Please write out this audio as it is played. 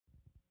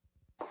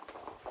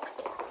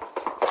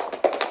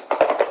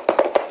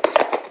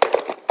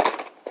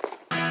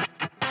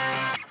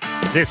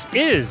This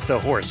is the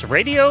Horse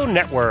Radio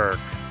Network.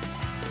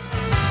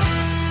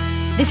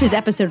 This is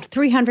episode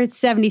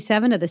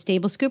 377 of the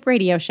Stable Scoop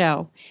Radio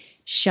Show,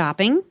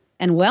 Shopping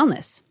and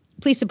Wellness.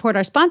 Please support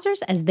our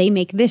sponsors as they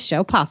make this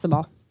show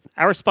possible.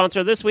 Our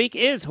sponsor this week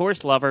is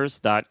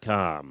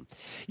HorseLovers.com.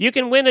 You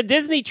can win a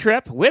Disney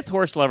trip with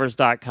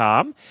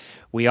HorseLovers.com.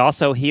 We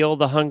also heal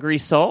the hungry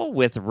soul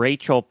with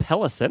Rachel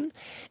Pellison.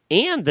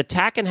 And the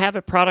Tack and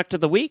Habit product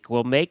of the week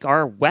will make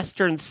our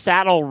Western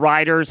saddle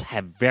riders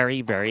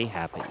very, very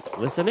happy.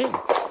 Listen in.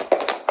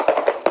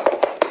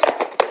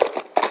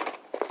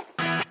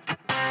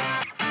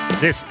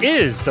 This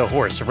is the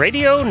Horse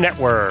Radio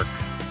Network.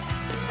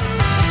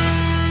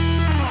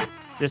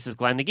 This is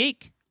Glenn the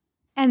Geek.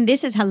 And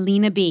this is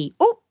Helena B.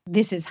 Oh,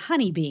 this is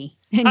Honeybee.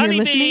 And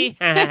Honeybee.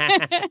 You're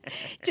listening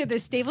to the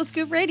Stable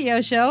Scoop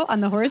Radio Show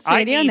on the Horse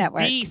Radio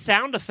Network. I need bee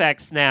sound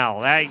effects now.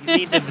 I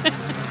need to...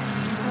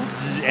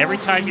 Every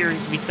time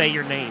we say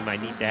your name, I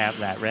need to have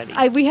that ready.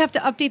 We have to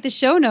update the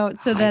show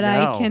notes so that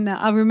I can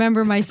I'll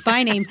remember my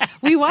spy name.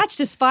 We watched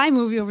a spy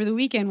movie over the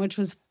weekend, which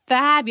was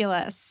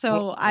fabulous.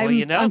 So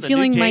I'm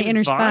feeling my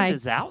inner spy. James Bond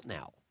is out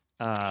now.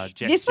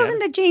 This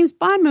wasn't a James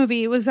Bond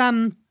movie. It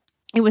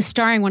was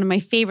starring one of my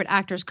favorite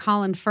actors,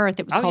 Colin Firth.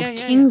 It was called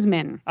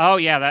Kingsman. Yeah. Oh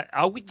yeah,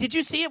 did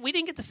you see it? We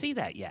didn't get to see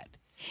that yet.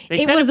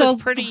 They said it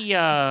was pretty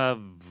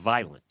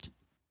violent.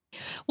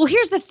 Well,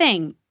 here's the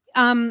thing.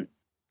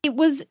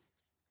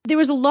 There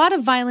was a lot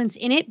of violence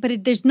in it, but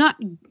it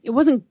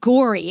wasn't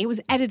gory. It was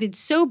edited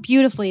so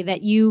beautifully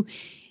that you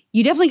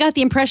definitely got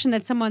the impression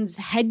that someone's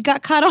head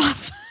got cut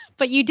off,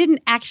 but you didn't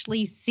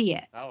actually see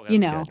it. Oh, that's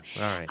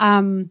good. All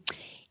right.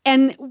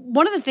 And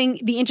one of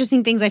the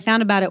interesting things I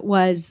found about it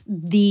was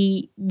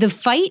the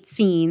fight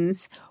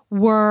scenes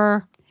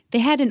they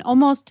had an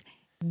almost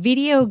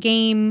video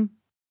game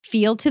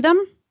feel to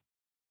them.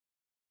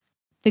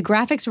 The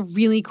graphics were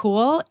really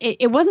cool.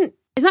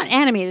 It's not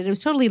animated. It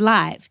was totally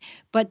live,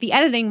 but the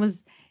editing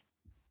was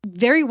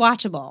very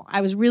watchable. I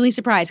was really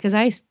surprised because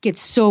I get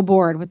so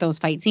bored with those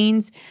fight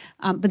scenes.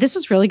 But this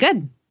was really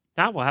good.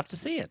 Now we'll have to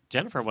see it.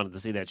 Jennifer wanted to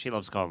see that. She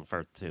loves Colin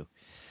Firth too.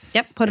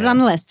 Yep, put it on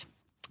the list.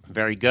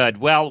 Very good.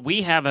 Well,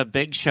 we have a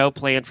big show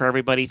planned for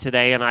everybody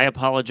today, and I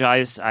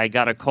apologize. I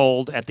got a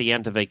cold at the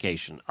end of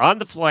vacation. On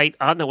the flight,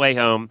 on the way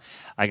home,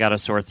 I got a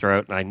sore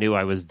throat, and I knew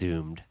I was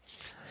doomed.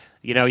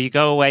 You know, you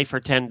go away for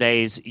 10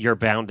 days, you're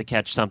bound to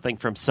catch something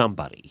from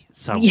somebody.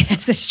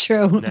 Yes, it's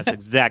true. And that's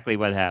exactly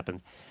what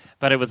happened.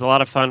 But it was a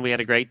lot of fun. We had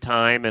a great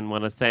time, and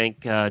want to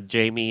thank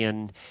Jamie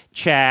and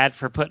Chad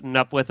for putting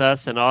up with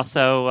us, and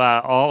also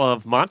all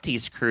of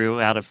Monty's crew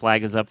out at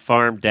Flag Is Up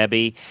Farm.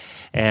 Debbie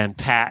and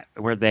Pat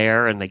were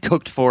there, and they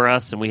cooked for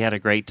us, and we had a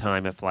great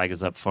time at Flag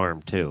Is Up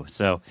Farm, too.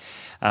 So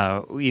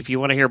if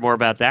you want to hear more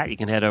about that, you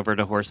can head over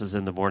to Horses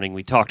in the Morning.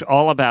 We talked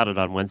all about it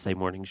on Wednesday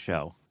morning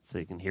show, so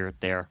you can hear it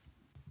there.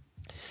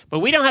 But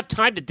we don't have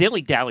time to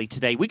dilly-dally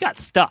today. We got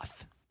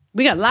stuff.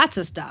 We got lots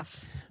of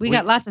stuff. We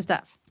got lots of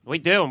stuff. We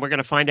do, and we're going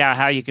to find out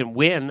how you can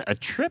win a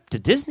trip to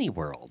Disney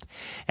World.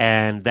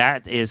 And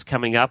that is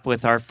coming up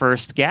with our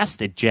first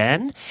guest,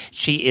 Jen.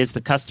 She is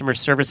the customer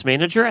service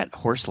manager at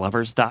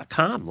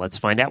HorseLovers.com. Let's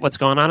find out what's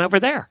going on over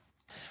there.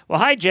 Well,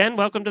 hi, Jen.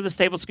 Welcome to the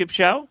Stable Scoop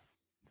Show.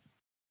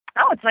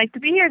 Oh, it's nice to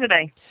be here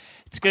today.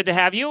 It's good to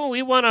have you.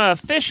 We want to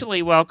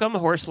officially welcome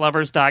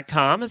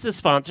HorseLovers.com as a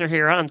sponsor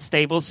here on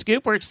Stable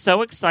Scoop. We're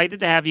so excited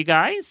to have you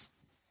guys.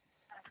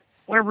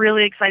 We're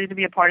really excited to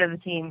be a part of the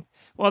team.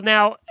 Well,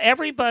 now,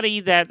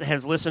 everybody that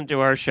has listened to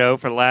our show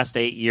for the last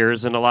 8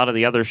 years and a lot of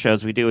the other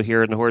shows we do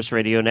here in the Horse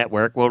Radio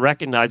Network will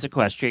recognize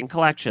Equestrian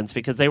Collections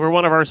because they were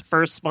one of our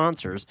first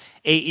sponsors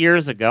 8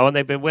 years ago, and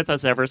they've been with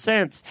us ever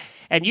since.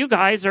 And you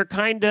guys are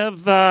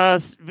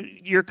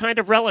you're kind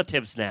of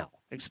relatives now.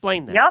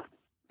 Explain that.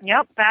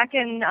 Yep. Back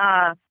in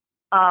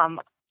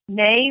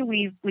May,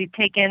 we've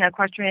taken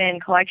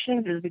Equestrian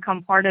Collections. It has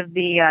become part of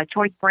the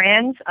Choice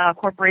Brands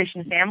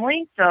Corporation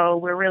family. So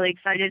we're really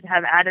excited to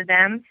have added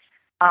them.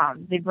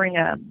 They bring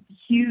a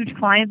huge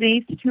client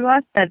base to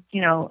us that's,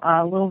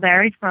 a little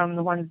varied from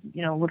the ones,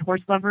 with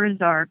Horse Lovers,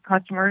 our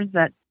customers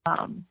that,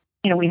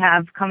 we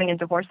have coming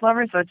into Horse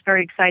Lovers. So it's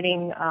very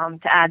exciting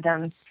to add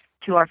them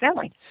to our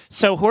family.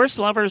 So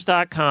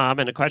HorseLovers.com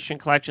and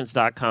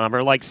EquestrianCollections.com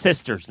are like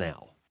sisters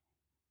now.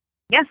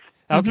 Yes.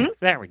 Okay,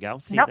 There we go.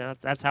 See,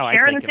 that's how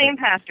Sharing I think the same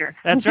pasture.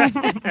 That's right.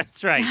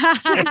 That's right.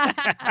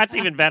 That's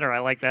even better. I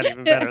like that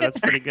even better. That's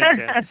pretty good,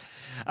 Jen.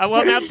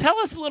 Well, now tell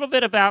us a little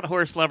bit about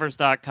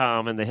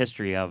HorseLovers.com and the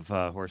history of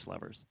Horse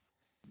Lovers.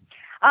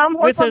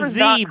 With a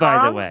Z,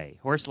 by the way.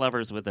 Horse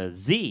Lovers with a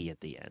Z at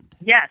the end.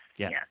 Yes.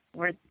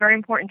 It's very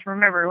important to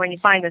remember when you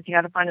find us, you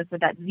got to find us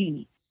with that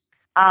Z.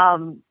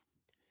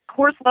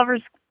 Horse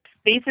Lovers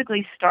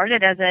basically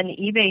started as an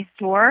eBay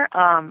store.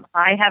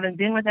 I haven't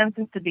been with them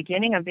since the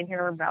beginning. I've been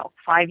here about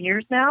 5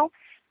 years now.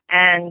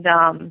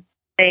 And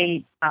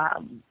they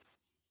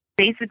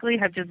basically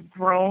have just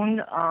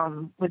grown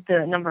with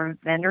the number of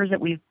vendors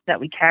that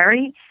we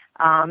carry,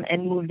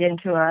 and moved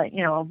into a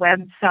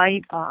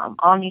website,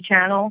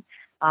 omni-channel.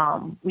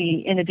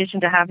 We, in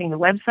addition to having the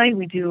website,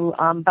 we do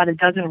about a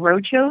dozen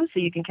road shows, so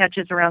you can catch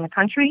us around the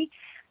country.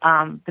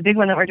 The big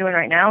one that we're doing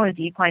right now is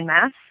Equine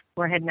Mass.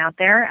 We're heading out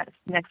there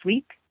next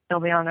week. They'll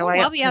be on their way.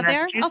 I'll up be to out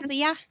there. I'll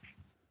see ya.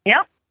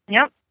 Yep.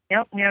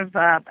 We have,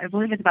 I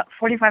believe it's about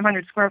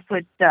 4,500 square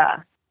foot,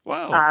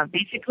 Wow.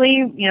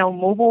 basically,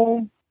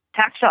 mobile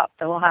tack shop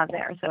that we'll have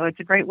there. So it's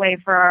a great way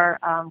for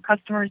our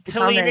customers to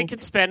come Helena and can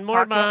spend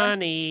more talk to us.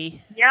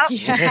 money. Yep.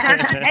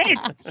 Yeah. Hey,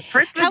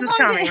 Christmas How is long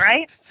coming,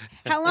 right?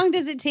 How long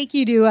does it take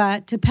you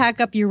to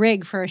pack up your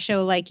rig for a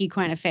show like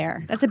Equine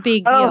Affair? That's a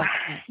big deal. Oh,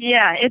 Isn't it?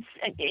 yeah,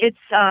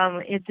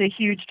 it's a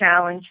huge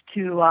challenge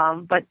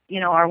to, but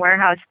our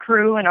warehouse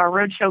crew and our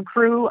roadshow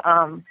crew,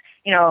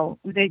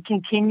 they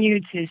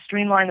continue to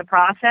streamline the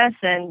process,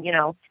 and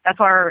that's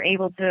why we're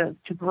able to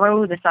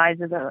grow the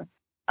size of the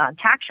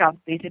tack shops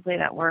basically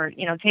that we're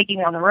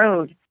taking on the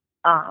road.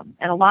 And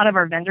a lot of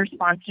our vendor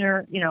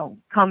sponsor,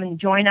 come and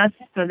join us.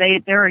 So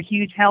they're a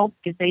huge help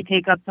because they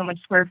take up so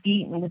much square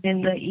feet and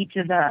within each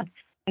of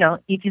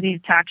these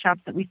tack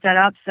shops that we set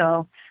up.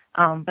 So,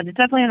 but it's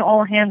definitely an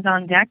all hands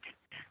on deck.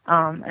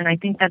 And I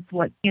think that's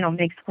what,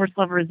 makes Horse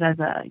Lovers as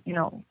a,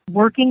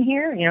 working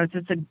here. It's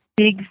just a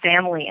big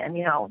family, and,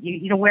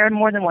 you wear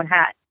more than one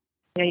hat.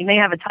 You may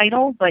have a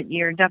title, but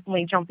you're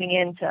definitely jumping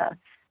into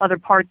other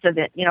parts of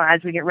it,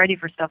 as we get ready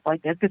for stuff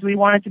like this, because we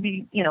want it to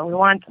be, we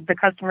want the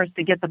customers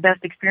to get the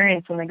best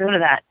experience when they go to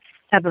that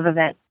type of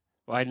event.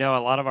 Well, I know a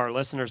lot of our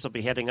listeners will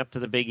be heading up to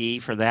the Big E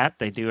for that.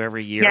 They do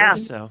every year, Yeah.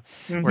 so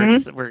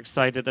Mm-hmm. we're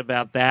excited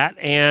about that.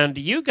 And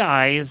you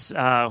guys,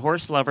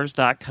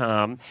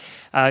 horselovers.com,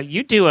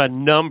 you do a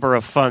number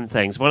of fun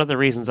things. One of the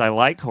reasons I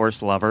like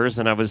Horse Lovers,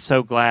 and I was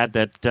so glad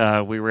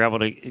that we were able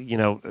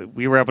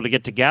to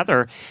get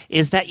together,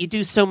 is that you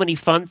do so many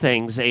fun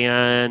things,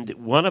 and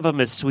one of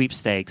them is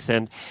sweepstakes.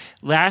 And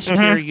last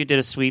year you did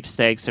a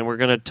sweepstakes, and we're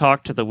going to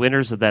talk to the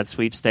winners of that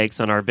sweepstakes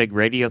on our big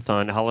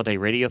radiothon, holiday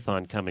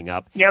radiothon coming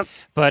up. Yep.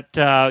 But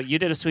you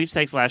did a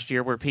sweepstakes last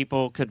year where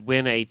people could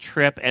win a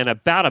trip and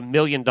about $1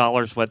 million,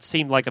 what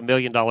seemed like $1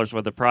 million worth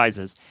of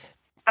prizes.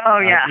 Oh,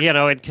 yeah.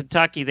 In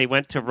Kentucky, they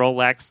went to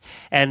Rolex,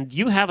 and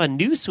you have a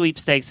new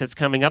sweepstakes that's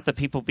coming up that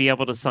people will be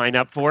able to sign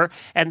up for.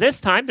 And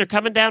this time, they're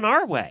coming down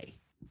our way.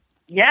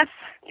 Yes.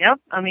 Yep.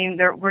 I mean,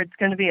 it's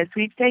going to be a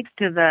sweepstakes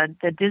to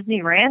the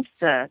Disney Ranch,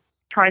 the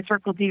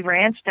Tri-Circle D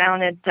Ranch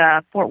down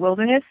at Fort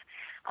Wilderness.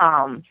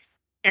 And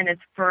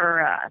it's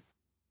for...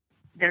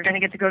 they're going to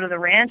get to go to the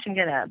ranch and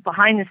get a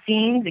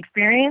behind-the-scenes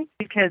experience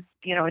because,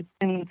 it's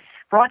been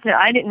brought to,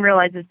 I didn't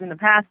realize this in the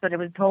past, but it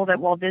was told that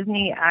Walt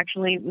Disney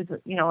actually was,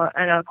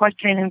 an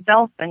equestrian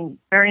himself and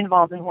very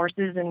involved in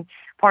horses. And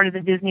part of the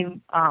Disney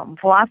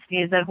philosophy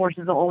is that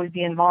horses will always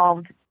be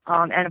involved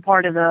and a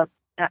part of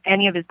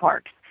any of his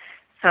parks.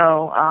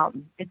 So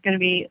it's going to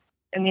be,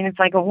 it's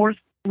like a horse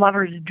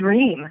lover's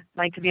dream,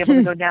 like to be able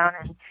to go down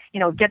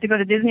and, get to go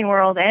to Disney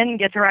World and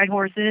get to ride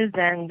horses.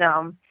 And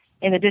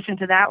in addition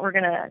to that, we're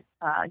going to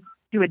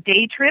do a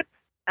day trip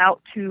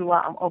out to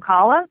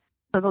Ocala,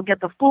 so they'll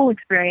get the full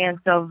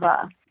experience of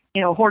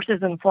horses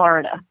in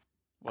Florida.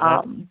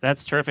 Well,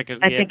 that's terrific.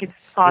 I think it's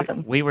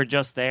awesome. We were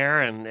just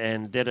there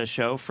and did a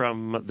show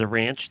from the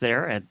ranch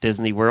there at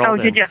Disney World. Oh,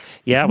 did you?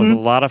 Yeah, it was a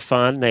lot of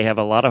fun. They have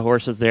a lot of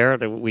horses there.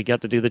 We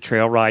got to do the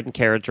trail ride and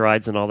carriage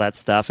rides and all that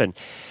stuff. And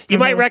you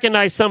might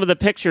recognize some of the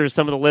pictures.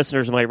 Some of the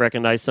listeners might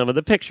recognize some of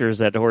the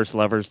pictures at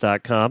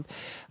horselovers.com.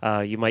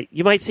 You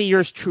might see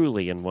yours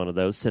truly in one of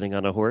those, sitting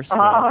on a horse.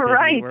 All Disney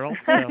right. World.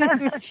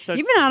 So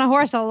You've been on a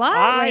horse a lot.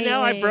 I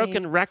know. lately. I've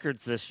broken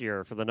records this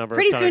year for the number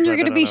Pretty of times soon you're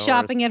going to be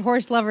shopping at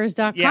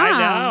horselovers.com.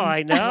 Yeah,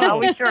 I know.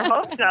 We sure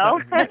hope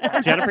so.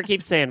 Jennifer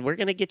keeps saying, we're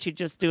going to get you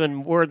just doing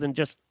more than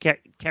just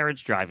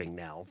carriage driving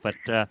now. But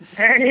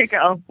There you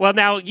go. well,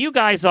 now you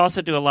guys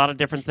also do a lot of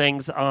different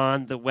things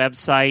on the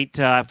website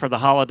for the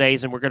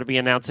holidays, and we're going to be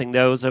announcing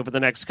those over the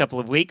next couple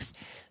of weeks.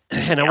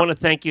 And I want to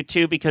thank you,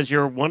 too, because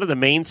you're one of the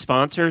main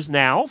sponsors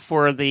now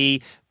for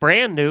the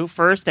brand new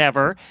first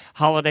ever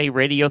holiday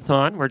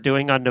radiothon we're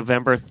doing on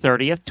November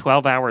 30th,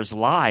 12 hours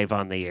live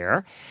on the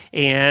air.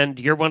 And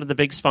you're one of the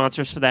big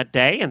sponsors for that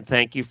day, and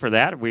thank you for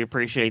that. We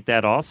appreciate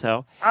that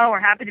also. Oh, we're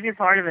happy to be a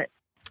part of it.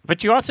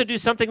 But you also do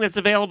something that's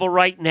available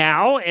right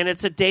now, and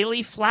it's a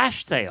daily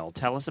flash sale.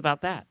 Tell us about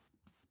that.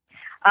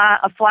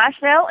 A flash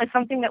sale is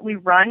something that we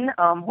run.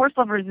 Horse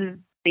Lovers is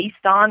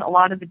based on a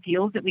lot of the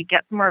deals that we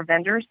get from our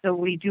vendors. So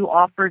we do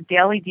offer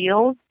daily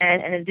deals.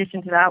 And in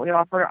addition to that, we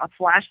offer a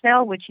flash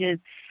sale, which is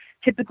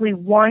typically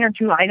 1 or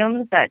 2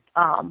 items that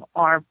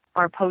are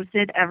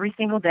posted every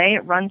single day.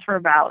 It runs for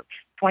about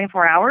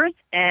 24 hours,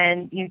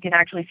 and you can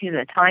actually see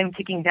the time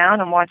ticking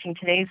down. I'm watching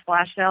today's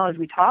flash sale as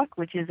we talk,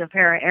 which is a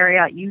pair of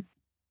Ariat Youth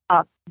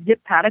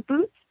zip paddock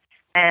boots.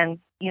 And,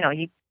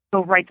 you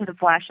go right to the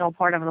flash sale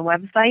part of the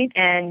website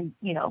and,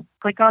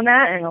 click on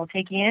that, and it'll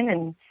take you in,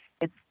 and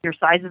if your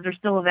sizes are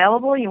still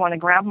available, you want to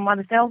grab them while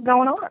the sale's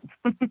going on.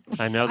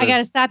 I know. I got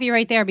to stop you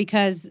right there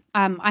because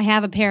I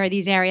have a pair of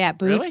these Ariat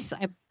boots.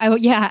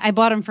 Really? I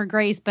bought them for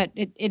Grace, but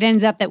it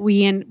ends up that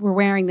we're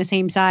wearing the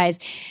same size.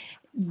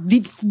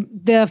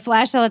 The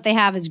flash sale that they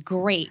have is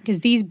great because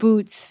these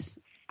boots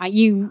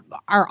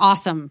are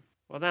awesome.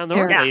 Well, now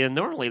They're-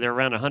 normally they're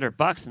around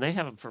 $100, and they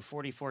have them for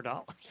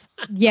 $44.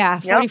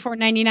 Yeah, Yep.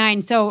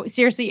 $44.99. So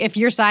seriously, if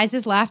your size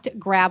is left,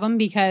 grab them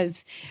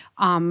because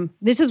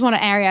this is one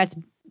of Ariat's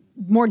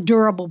more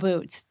durable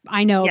boots.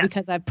 I know Yeah.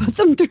 because I put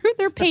them through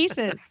their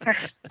paces.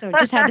 So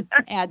just had to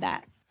add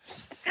that.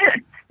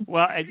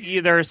 Well,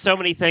 there are so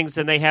many things,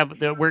 and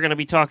we're going to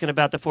be talking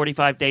about the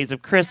 45 Days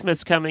of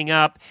Christmas coming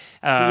up,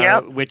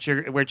 Yep. which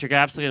you're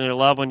absolutely going to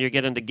love when you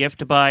get into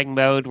gift buying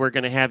mode. We're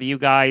going to have you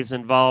guys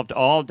involved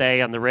all day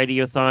on the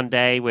Radiothon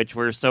Day, which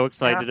we're so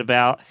excited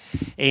about,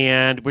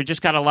 and we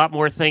just got a lot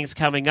more things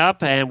coming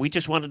up, and we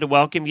just wanted to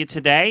welcome you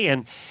today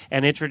and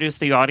introduce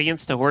the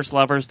audience to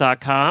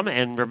horselovers.com,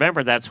 and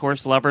remember, that's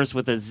horselovers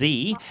with a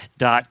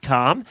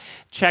Z.com.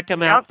 Check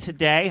them out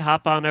today.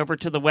 Hop on over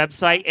to the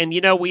website, and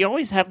we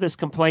always have this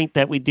complaint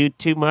that we do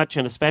too much,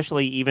 and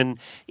especially even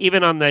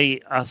on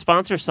the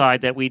sponsor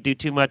side, that we do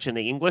too much in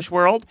the English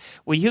world.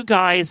 Well, you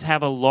guys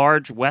have a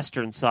large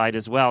Western side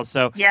as well,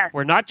 so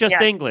we're not just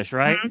English,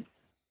 right? Mm-hmm.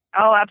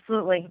 Oh,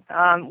 absolutely.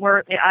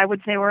 I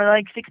would say we're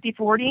like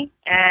 60-40,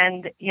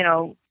 and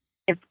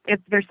if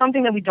there's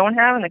something that we don't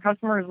have and the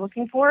customer is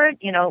looking for it,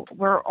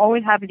 we're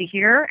always happy to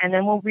hear, and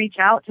then we'll reach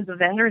out to the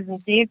vendors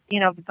and see if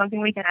it's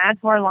something we can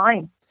add to our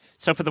line.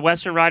 So for the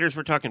Western riders,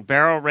 we're talking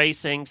barrel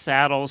racing,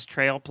 saddles,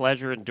 trail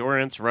pleasure,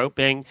 endurance,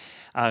 roping,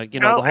 the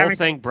whole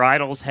everything. thing,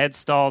 bridles, head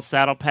stalls,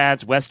 saddle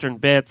pads, Western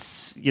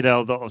bits,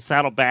 the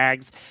saddle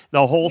bags,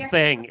 the whole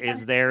thing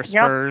is there,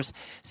 spurs.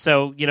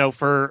 So,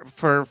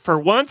 for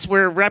once,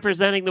 we're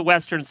representing the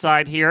Western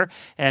side here,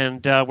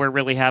 and we're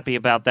really happy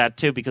about that,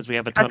 too, because we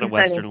have a ton of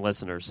Western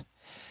listeners.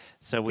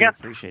 So we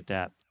appreciate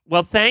that.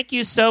 Well, thank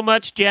you so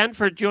much, Jen,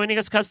 for joining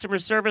us, Customer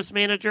Service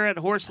Manager at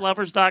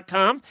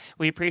horselovers.com.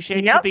 We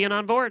appreciate you being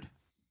on board.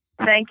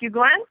 Thank you,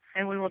 Glenn,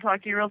 and we will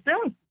talk to you real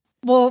soon.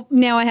 Well,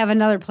 now I have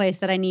another place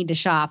that I need to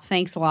shop.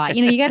 Thanks a lot.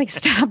 You got to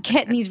stop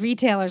getting these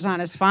retailers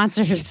on as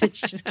sponsors. It's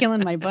just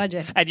killing my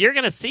budget. And you're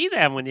going to see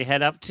them when you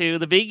head up to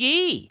the Big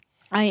E.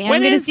 I am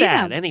When going to is see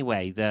that, them.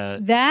 anyway?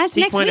 That's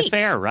next Seapoint week.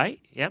 Affair, right?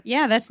 Yep.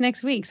 Yeah, that's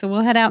next week. So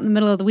we'll head out in the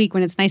middle of the week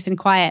when it's nice and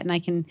quiet, and I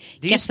can Do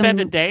get you spend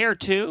some... a day or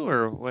two,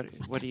 or what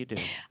do you do?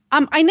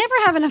 I never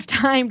have enough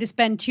time to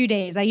spend 2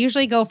 days. I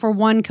usually go for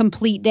one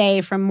complete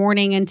day from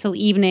morning until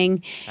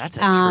evening. That's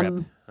a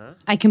trip. Huh?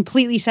 I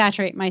completely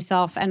saturate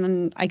myself, and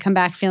then I come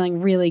back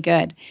feeling really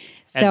good.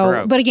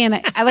 So, but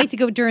again, I like to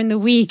go during the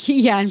week.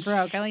 Yeah, and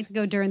broke. I like to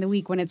go during the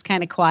week when it's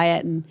kind of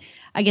quiet, and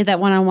I get that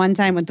one-on-one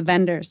time with the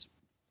vendors.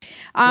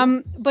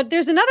 But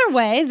there's another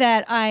way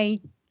that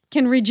I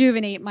can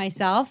rejuvenate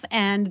myself,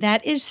 and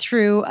that is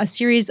through a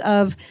series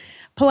of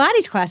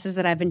Pilates classes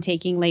that I've been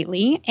taking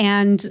lately.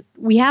 And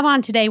we have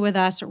on today with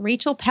us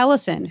Rachel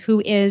Pellison,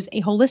 who is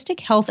a holistic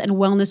health and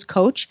wellness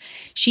coach.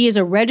 She is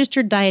a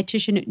registered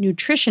dietitian,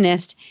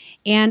 nutritionist,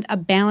 and a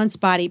balanced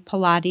body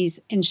Pilates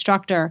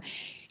instructor.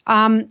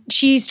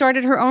 She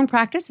started her own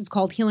practice. It's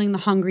called Healing the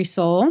Hungry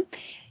Soul.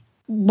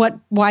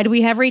 Why do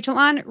we have Rachel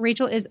on?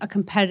 Rachel is a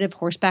competitive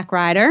horseback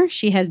rider.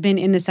 She has been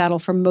in the saddle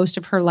for most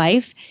of her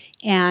life,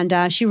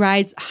 and she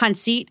rides hunt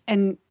seat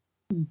and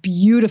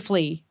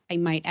beautifully, I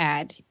might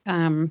add.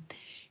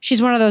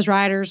 She's one of those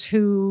riders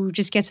who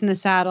just gets in the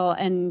saddle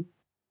and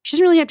she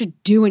doesn't really have to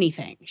do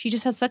anything. She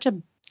just has such a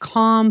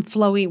calm,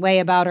 flowy way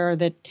about her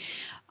that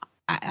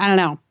I don't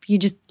know. You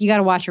got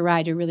to watch her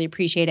ride to really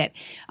appreciate it.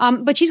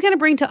 But she's going to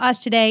bring to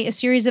us today a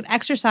series of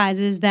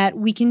exercises that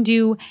we can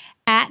do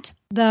at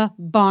the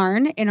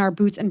barn in our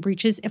boots and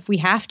breeches if we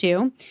have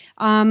to.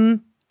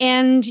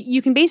 And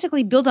you can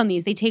basically build on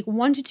these. They take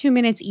 1 to 2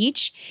 minutes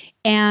each,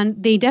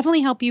 and they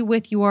definitely help you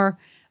with your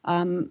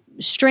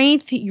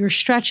strength, your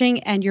stretching,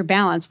 and your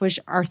balance, which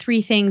are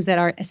 3 things that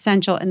are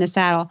essential in the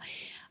saddle.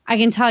 I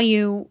can tell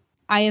you,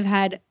 I have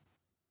had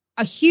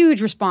a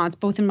huge response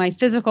both in my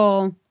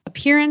physical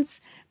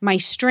appearance, my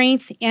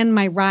strength, and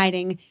my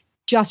riding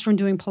just from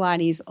doing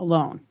Pilates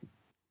alone.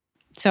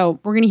 So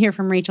we're going to hear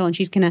from Rachel, and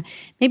she's going to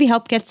maybe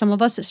help get some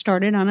of us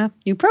started on a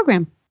new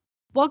program.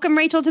 Welcome,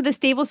 Rachel, to the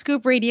Stable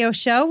Scoop Radio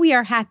Show. We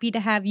are happy to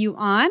have you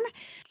on.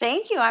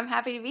 Thank you. I'm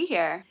happy to be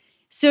here.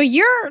 So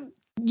you're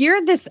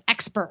this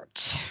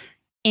expert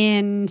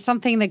in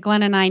something that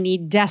Glenn and I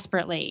need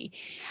desperately.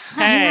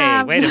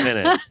 Hey, wait a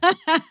minute.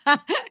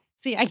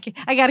 See,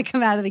 I got to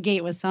come out of the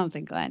gate with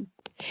something, Glenn.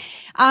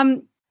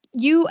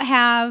 You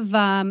have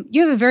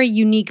a very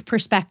unique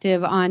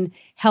perspective on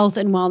health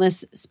and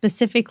wellness,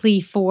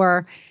 specifically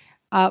for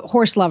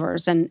horse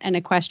lovers and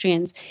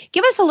equestrians.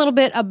 Give us a little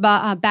bit of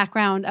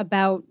background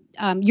about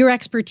your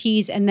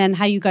expertise and then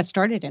how you got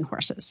started in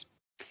horses.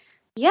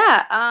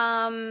 Yeah.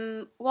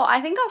 Well,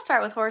 I think I'll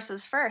start with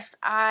horses first.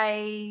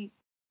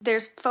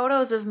 There's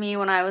photos of me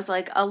when I was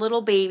like a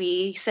little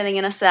baby sitting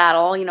in a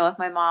saddle, with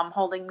my mom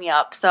holding me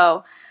up.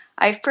 So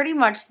I've pretty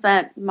much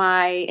spent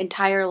my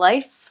entire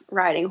life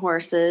riding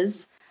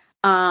horses.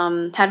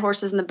 Had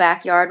horses in the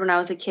backyard when I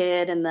was a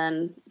kid and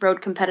then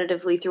rode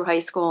competitively through high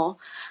school.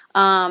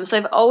 So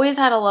I've always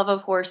had a love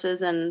of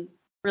horses and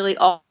really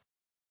all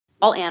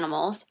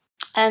animals.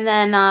 And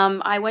then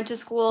I went to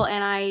school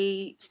and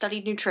I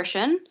studied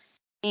nutrition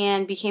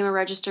and became a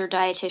registered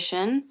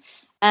dietitian.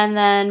 And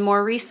then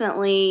more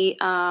recently,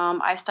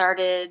 I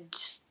started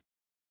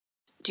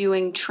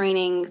doing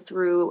training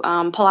through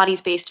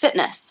Pilates-based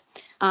fitness.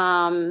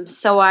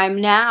 So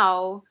I'm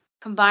now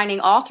combining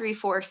all three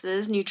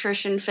forces,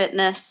 nutrition,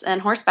 fitness, and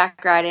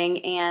horseback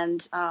riding,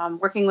 and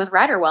working with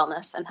rider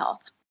wellness and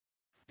health.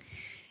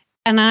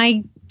 And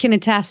I can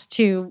attest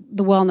to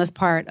the wellness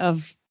part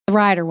of the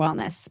rider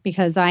wellness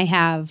because I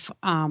have,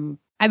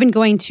 I've been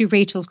going to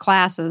Rachel's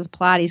classes,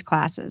 Pilates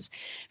classes,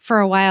 for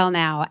a while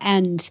now.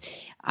 And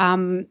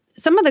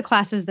some of the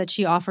classes that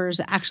she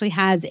offers actually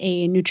has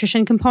a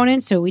nutrition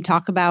component. So we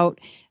talk about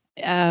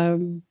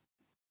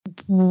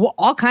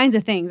all kinds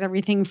of things,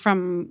 everything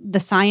from the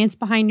science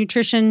behind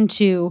nutrition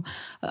to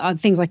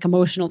things like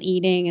emotional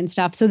eating and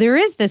stuff. So there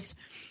is this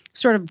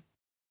sort of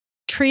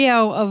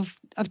trio of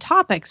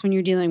topics when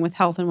you're dealing with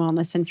health and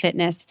wellness and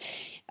fitness.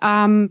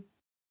 And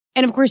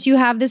of course, you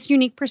have this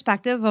unique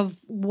perspective of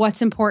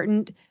what's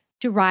important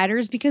to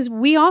riders because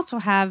we also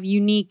have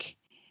unique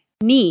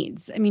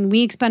needs. I mean,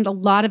 we expend a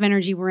lot of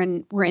energy. We're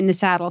in the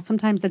saddle.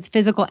 Sometimes that's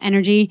physical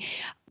energy,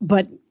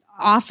 but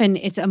often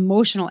it's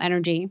emotional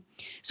energy.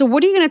 So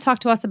what are you going to talk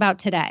to us about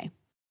today?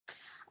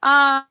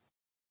 So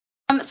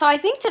I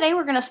think today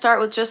we're going to start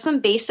with just some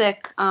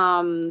basic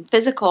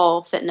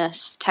physical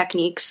fitness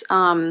techniques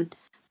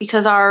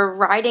because our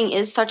riding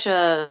is such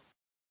a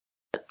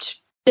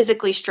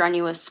physically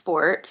strenuous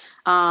sport.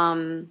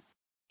 And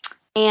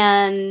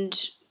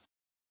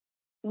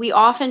we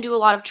often do a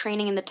lot of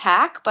training in the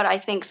tack, but I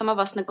think some of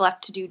us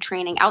neglect to do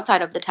training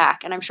outside of the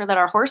tack. And I'm sure that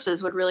our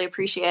horses would really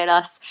appreciate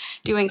us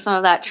doing some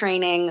of that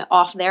training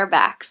off their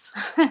backs.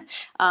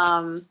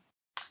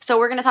 So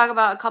we're going to talk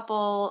about a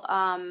couple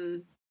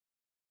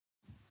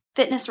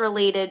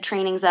fitness-related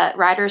trainings that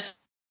riders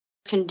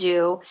can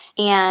do.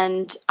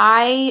 And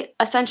I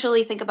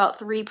essentially think about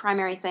three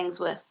primary things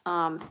with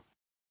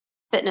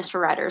fitness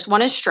for riders.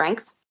 One is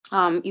strength.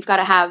 You've got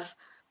to have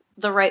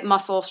the right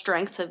muscle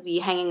strength to be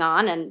hanging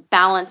on, and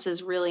balance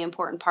is really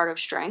important part of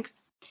strength.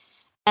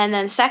 And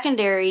then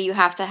secondary, you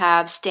have to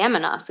have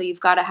stamina. So you've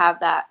got to have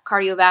that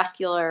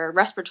cardiovascular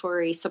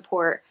respiratory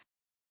support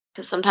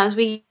because sometimes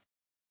we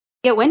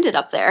get winded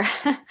up there.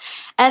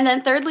 And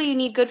then thirdly, you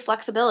need good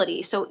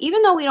flexibility. So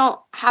even though we don't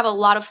have a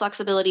lot of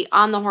flexibility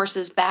on the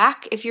horse's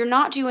back, if you're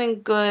not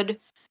doing good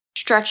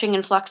stretching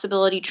and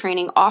flexibility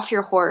training off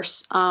your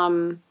horse,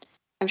 I'm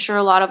sure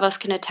a lot of us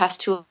can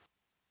attest to a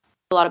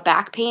lot of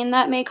back pain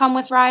that may come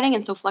with riding.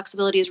 And so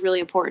flexibility is really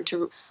important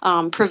to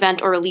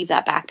prevent or relieve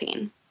that back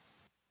pain.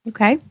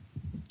 Okay.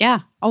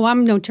 Yeah. Oh,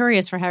 I'm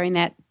notorious for having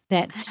that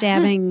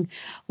stabbing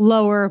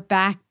lower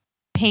back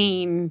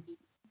pain.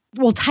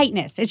 Well,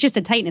 tightness. It's just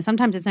a tightness.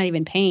 Sometimes it's not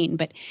even pain,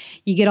 but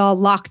you get all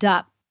locked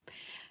up.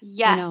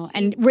 Yes. You know,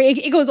 and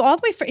it goes all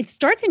the way, it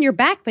starts in your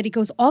back, but it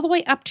goes all the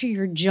way up to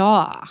your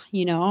jaw,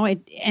 you know,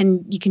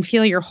 and you can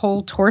feel your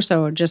whole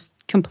torso just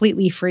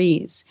completely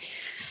freeze.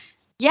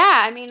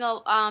 Yeah, I mean,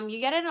 you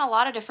get it in a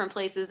lot of different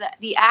places. That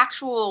the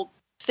actual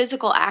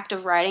physical act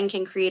of riding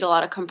can create a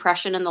lot of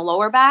compression in the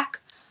lower back.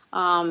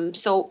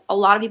 So a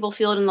lot of people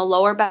feel it in the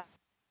lower back,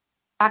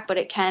 but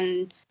it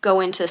can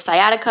go into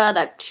sciatica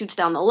that shoots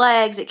down the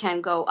legs. It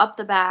can go up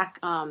the back,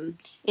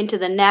 into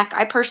the neck.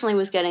 I personally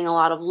was getting a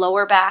lot of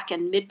lower back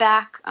and mid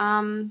back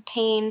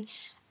pain,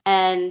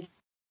 and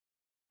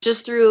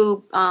just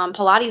through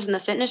Pilates and the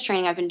fitness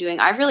training I've been doing,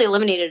 I've really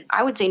eliminated,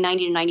 I would say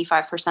 90 to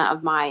 95%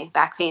 of my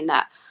back pain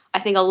that I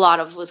think a lot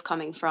of was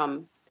coming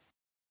from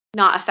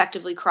not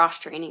effectively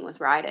cross-training with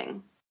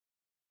riding.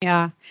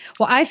 Yeah.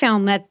 Well, I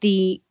found that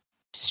the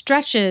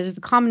stretches,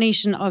 the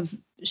combination of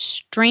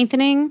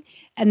strengthening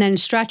and then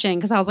stretching,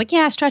 because I was like,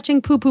 yeah,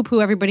 stretching,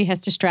 poo. Everybody has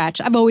to stretch.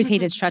 I've always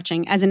hated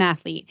stretching as an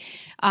athlete.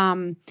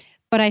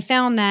 But I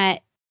found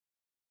that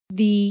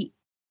you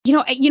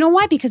know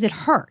why? Because it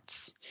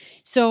hurts.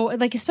 So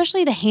like,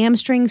 especially the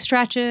hamstring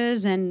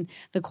stretches and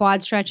the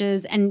quad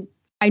stretches, and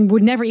I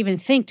would never even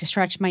think to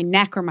stretch my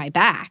neck or my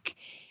back.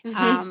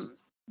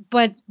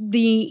 But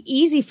the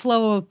easy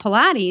flow of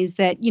Pilates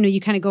that, you know, you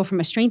kind of go from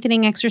a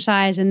strengthening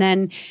exercise and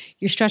then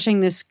you're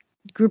stretching this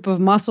group of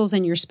muscles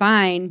in your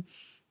spine,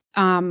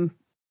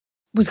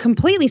 was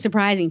completely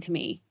surprising to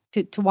me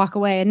to walk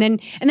away and then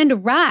to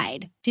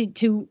ride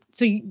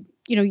so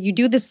you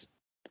do this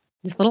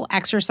little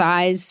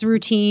exercise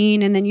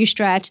routine and then you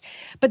stretch,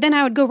 but then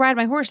I would go ride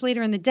my horse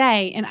later in the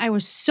day and I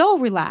was so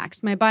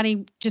relaxed. My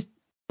body just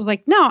was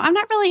like, no, I'm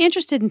not really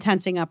interested in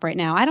tensing up right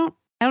now. I don't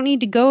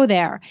need to go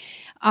there.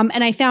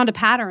 And I found a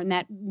pattern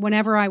that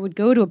whenever I would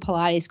go to a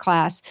Pilates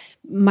class,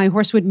 my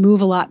horse would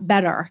move a lot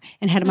better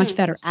and had a much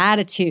better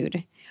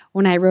attitude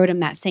when I rode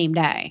him that same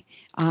day.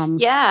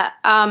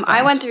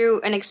 I went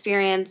through an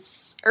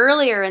experience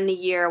earlier in the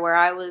year where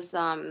I was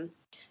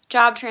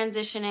job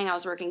transitioning. I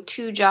was working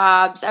 2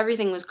 jobs.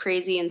 Everything was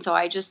crazy. And so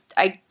I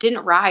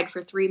didn't ride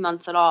for 3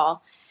 months at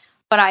all.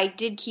 But I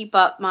did keep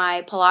up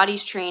my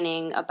Pilates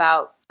training I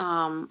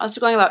was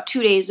going about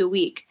 2 days a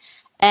week.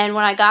 And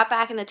when I got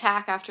back in the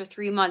tack after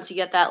 3 months, you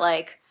get that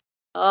like,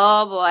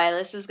 oh boy,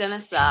 this is going to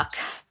suck.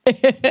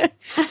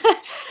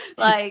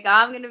 Like,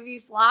 I'm going to be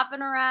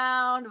flopping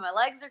around, my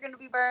legs are going to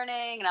be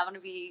burning, and I'm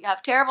going to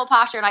have terrible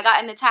posture. And I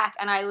got in the tack,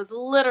 and I was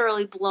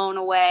literally blown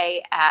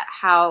away at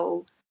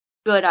how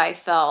good I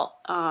felt,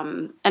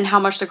 and how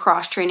much the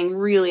cross training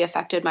really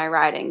affected my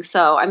riding.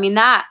 So, I mean,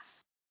 that,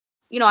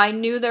 I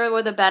knew there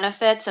were the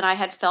benefits and I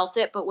had felt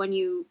it, but when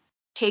you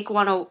take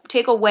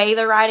away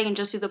the riding and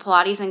just do the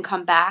Pilates and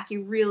come back,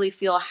 you really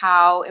feel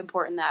how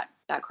important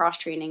that cross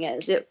training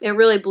is. It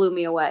really blew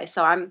me away.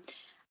 So I'm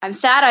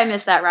sad I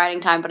missed that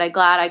riding time, but I'm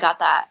glad I got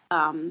that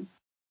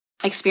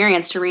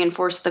experience to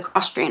reinforce the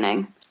cross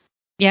training.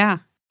 Yeah.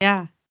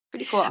 Yeah.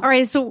 Pretty cool. All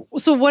right. So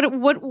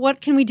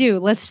what can we do?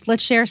 Let's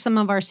share some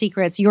of our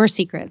secrets, your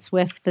secrets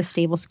with the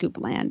Stable Scoop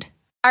land.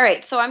 All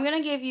right. So I'm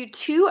going to give you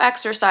 2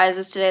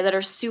 exercises today that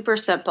are super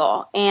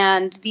simple.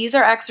 And these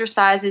are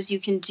exercises you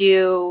can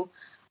do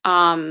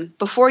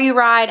before you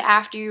ride,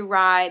 after you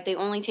ride. They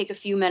only take a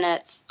few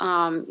minutes.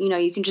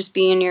 You can just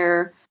be in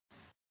your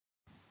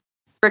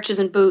breeches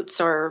and boots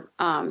or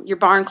your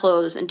barn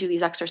clothes and do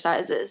these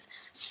exercises.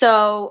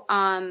 So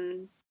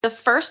the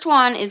first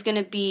one is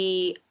going to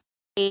be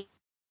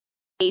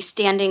a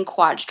standing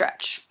quad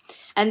stretch.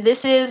 And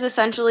this is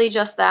essentially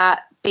just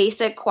that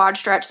basic quad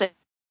stretch that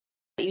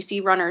you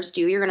see runners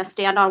do. You're going to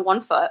stand on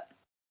one foot,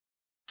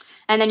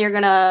 and then you're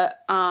going to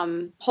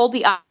hold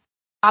the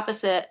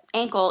opposite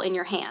ankle in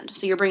your hand.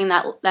 So you're bringing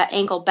that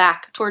ankle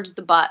back towards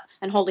the butt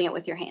and holding it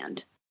with your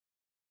hand.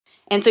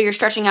 And so you're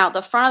stretching out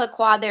the front of the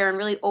quad there and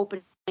really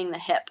opening the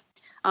hip.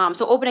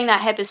 So opening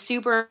that hip is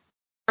super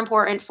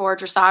important for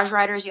dressage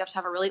riders. You have to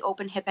have a really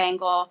open hip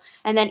angle.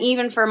 And then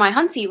even for my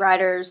hunt seat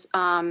riders,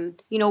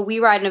 we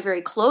ride in a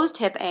very closed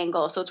hip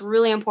angle. So it's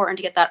really important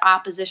to get that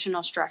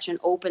oppositional stretch and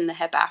open the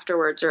hip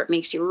afterwards, or it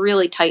makes you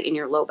really tight in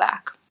your low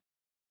back.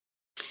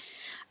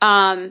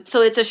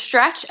 So it's a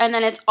stretch, and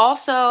then it's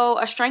also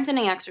a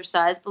strengthening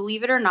exercise.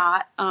 Believe it or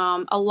not,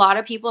 a lot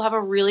of people have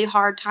a really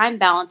hard time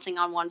balancing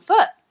on one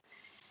foot.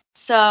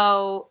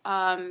 So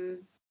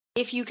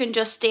if you can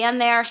just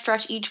stand there,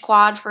 stretch each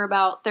quad for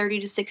about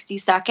 30 to 60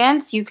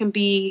 seconds, you can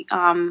be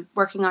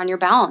working on your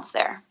balance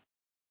there.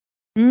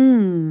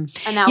 And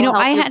that will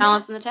help your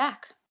balance in the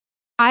tack.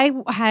 I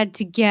had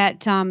to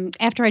get,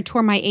 after I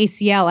tore my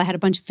ACL, I had a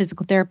bunch of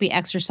physical therapy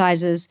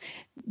exercises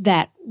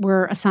that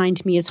were assigned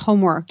to me as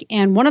homework.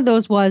 And one of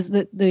those was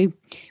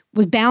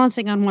was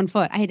balancing on one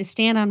foot. I had to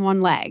stand on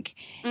one leg.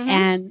 Mm-hmm.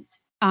 And,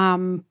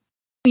 and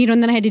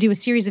then I had to do a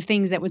series of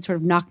things that would sort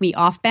of knock me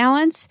off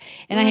balance.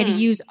 And I had to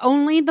use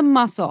only the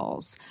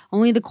muscles,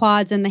 only the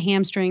quads and the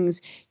hamstrings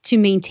to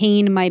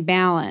maintain my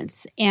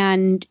balance.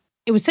 And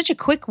it was such a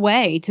quick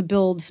way to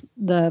build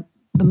the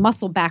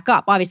muscle back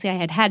up. Obviously,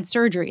 I had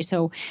surgery,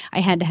 so I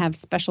had to have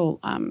special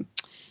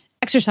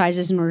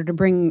exercises in order to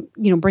bring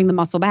the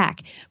muscle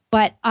back.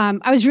 But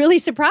I was really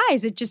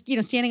surprised at just,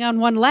 standing on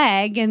one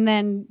leg and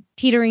then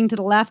teetering to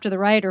the left or the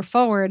right or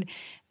forward,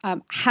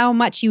 how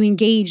much you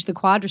engage the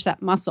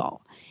quadricep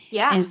muscle.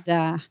 Yeah.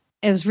 And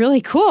it was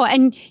really cool.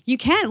 And you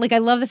can, I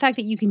love the fact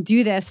that you can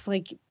do this,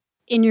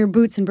 in your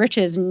boots and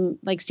breeches and,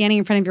 standing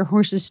in front of your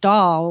horse's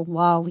stall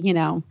while,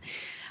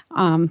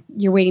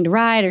 you're waiting to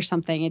ride or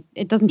something.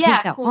 It doesn't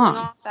take that long.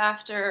 Off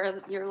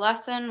after your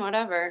lesson,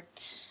 whatever.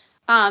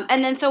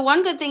 And then, so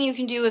one good thing you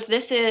can do if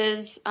this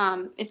is,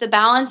 if the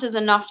balance is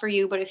enough for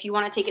you, but if you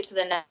want to take it to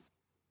the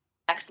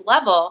next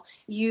level,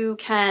 you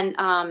can,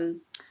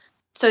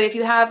 so if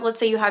you have, let's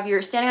say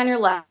you're standing on your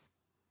left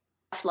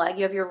leg,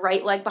 you have your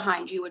right leg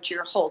behind you, which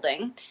you're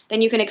holding,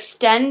 then you can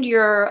extend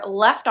your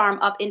left arm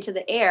up into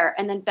the air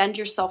and then bend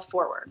yourself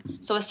forward.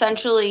 So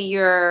essentially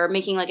you're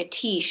making a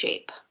T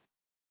shape.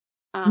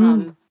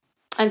 And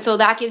so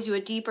that gives you a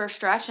deeper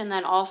stretch, and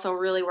then also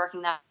really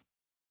working that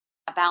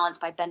balance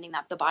by bending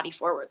the body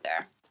forward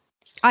there.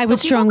 I would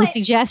strongly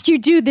suggest you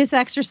do this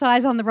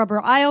exercise on the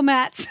rubber aisle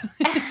mats.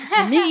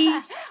 For me,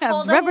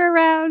 have rubber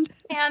around.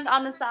 Hand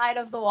on the side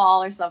of the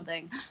wall or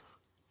something.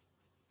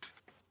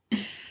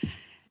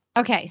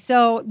 Okay,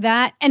 so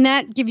that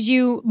gives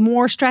you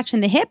more stretch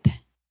in the hip?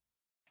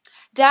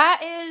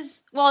 That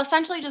is,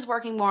 essentially just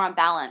working more on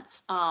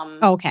balance.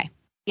 Okay.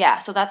 Yeah,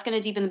 so that's going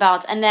to deepen the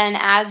balance. And then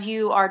as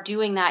you are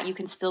doing that, you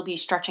can still be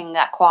stretching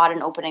that quad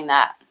and opening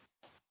that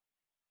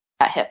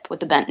hip with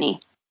the bent knee.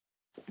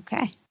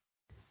 Okay.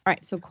 All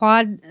right, so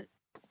quad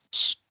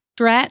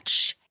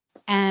stretch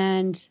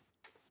and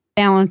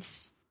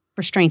balance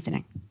for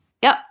strengthening.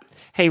 Yep.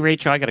 Hey,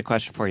 Rachel, I got a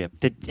question for you.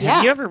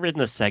 Have you ever ridden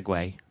a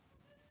Segway?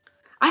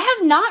 I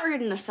have not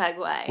ridden a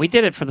Segway. We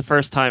did it for the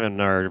first time on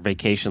our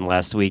vacation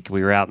last week.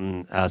 We were out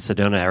in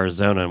Sedona,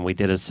 Arizona, and we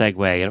did a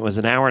Segway, and it was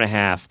an hour and a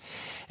half.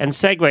 And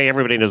Segway,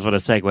 everybody knows what a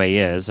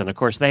Segway is. And, of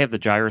course, they have the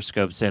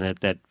gyroscopes in it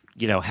that,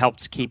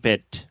 helps keep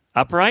it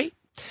upright.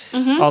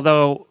 Mm-hmm.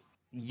 Although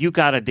you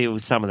got to do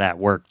some of that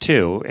work,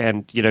 too.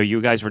 And,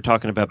 you guys were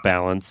talking about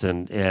balance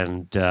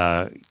and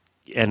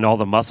all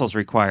the muscles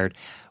required.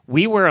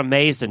 We were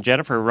amazed, and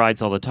Jennifer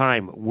rides all the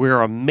time.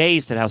 We're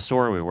amazed at how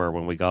sore we were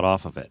when we got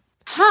off of it.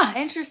 Huh,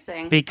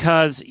 interesting.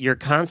 Because you're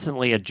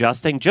constantly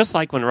adjusting, just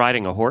like when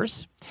riding a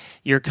horse.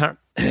 You're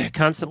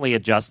constantly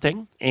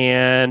adjusting,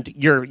 and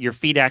your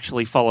feet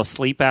actually fall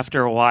asleep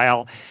after a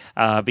while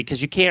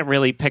because you can't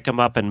really pick them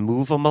up and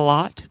move them a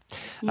lot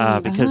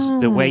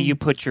because the way you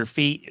put your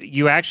feet,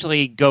 you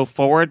actually go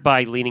forward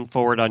by leaning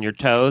forward on your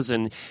toes,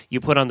 and you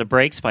put on the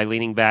brakes by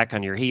leaning back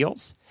on your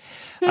heels.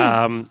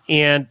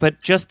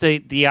 But just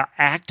the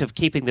act of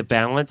keeping the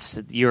balance,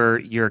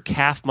 your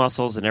calf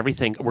muscles and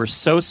everything were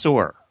so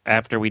sore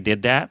after we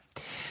did that.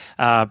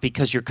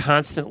 Because you're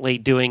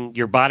constantly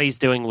your body's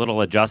doing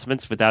little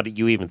adjustments without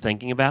you even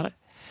thinking about it.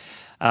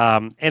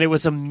 And it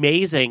was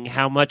amazing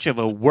how much of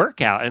a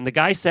workout. And the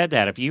guy said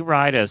that if you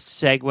ride a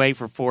Segway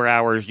for 4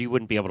 hours, you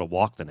wouldn't be able to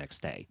walk the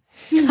next day.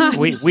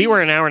 we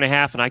were an hour and a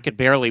half, and I could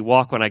barely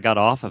walk when I got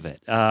off of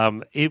it.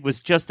 It was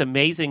just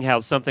amazing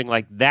how something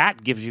like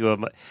that gives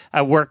you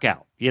a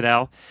workout,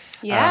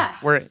 Yeah.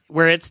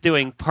 where it's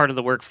doing part of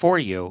the work for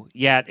you,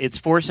 yet it's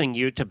forcing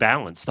you to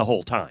balance the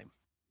whole time.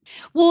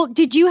 Well,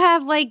 did you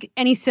have like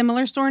any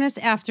similar soreness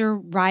after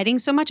riding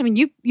so much? I mean,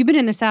 you've been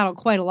in the saddle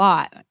quite a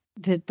lot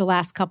the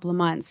last couple of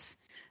months,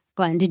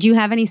 Glenn. Did you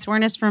have any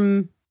soreness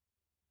from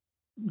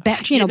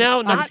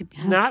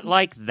not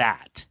like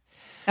that.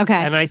 Okay.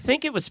 And I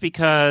think it was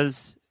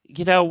because,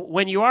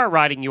 when you are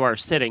riding, you are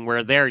sitting,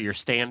 where there you're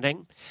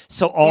standing.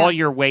 So all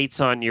your weight's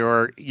on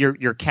your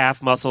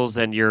calf muscles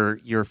and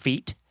your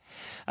feet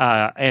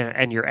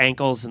and your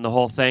ankles and the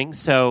whole thing.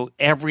 So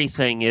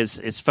everything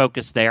is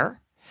focused there.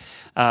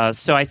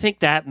 So I think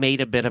that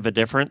made a bit of a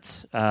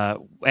difference.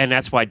 And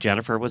that's why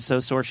Jennifer was so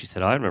sore. She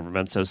said, I've never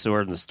been so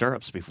sore in the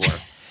stirrups before.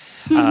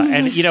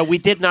 And we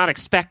did not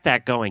expect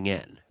that going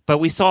in. But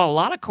we saw a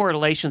lot of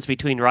correlations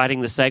between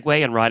riding the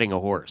Segway and riding a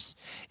horse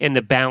in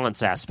the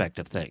balance aspect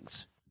of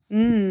things.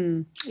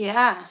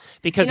 Yeah.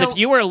 Because if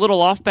you were a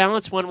little off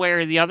balance one way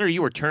or the other,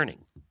 you were turning.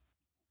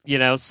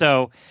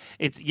 So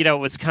it's it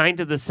was kind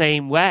of the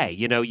same way.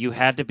 You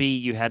had to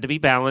be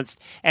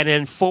balanced, and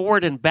then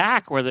forward and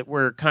back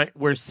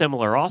were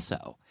similar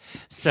also.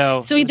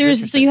 So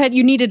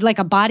you needed like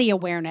a body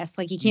awareness.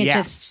 Like you can't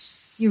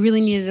you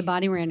really needed a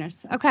body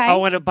awareness. Okay.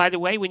 Oh, and by the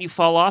way, when you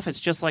fall off, it's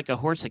just like a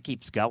horse that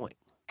keeps going.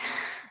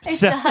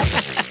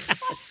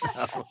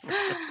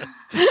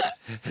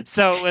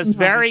 So it was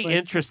very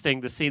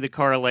interesting to see the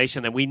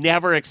correlation, and we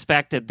never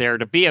expected there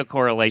to be a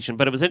correlation,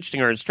 but it was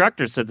interesting. Our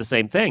instructors said the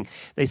same thing.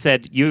 They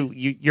said,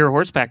 you're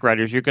horseback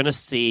riders, you're going to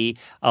see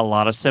a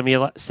lot of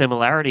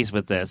similarities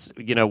with this,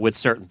 with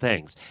certain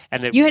things.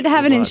 And you had to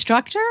have an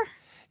instructor?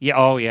 Yeah.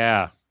 Oh,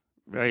 yeah.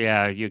 Oh,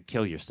 yeah, you'd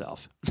kill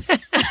yourself.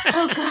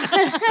 Oh,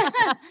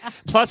 God.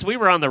 Plus, we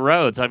were on the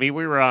roads. I mean,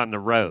 we were on the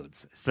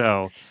roads,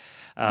 so...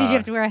 Did you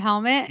have to wear a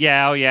helmet?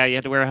 Yeah, you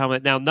had to wear a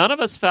helmet. Now, none of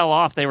us fell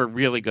off. They were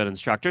really good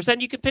instructors,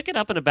 and you could pick it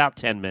up in about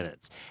 10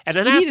 minutes. And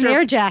then you need an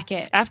air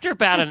jacket. After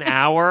about an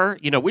hour,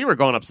 we were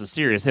going up some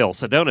serious hills.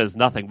 Sedona is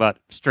nothing but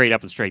straight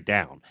up and straight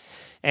down.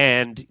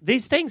 And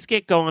these things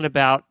get going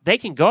they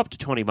can go up to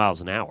 20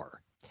 miles an hour.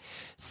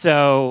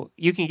 So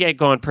you can get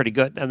going pretty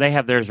good. And they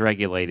have theirs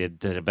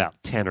regulated at about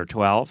 10 or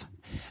 12.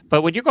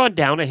 But when you're going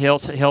down a hill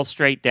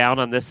straight down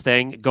on this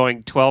thing,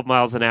 going 12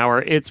 miles an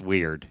hour, it's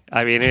weird.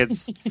 I mean,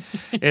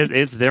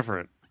 it's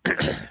different.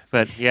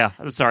 But yeah,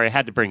 I'm sorry, I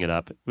had to bring it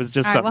up. It was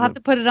just something. We'll have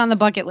to put it on the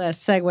bucket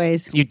list.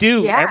 Segways. You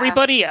do. Yeah.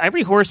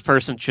 Every horse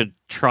person should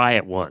try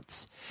it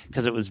once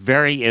because it was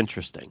very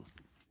interesting.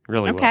 It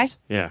really was.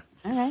 Yeah.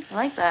 All right. I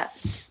like that.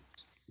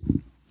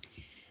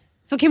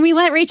 So can we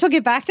let Rachel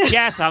get back to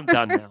Yes, I'm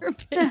done now.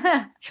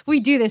 We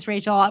do this,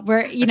 Rachel.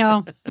 We're,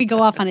 we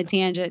go off on a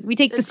tangent. We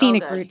take the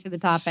scenic route to the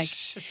topic.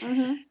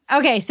 Mm-hmm.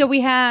 Okay, so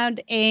we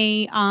had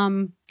so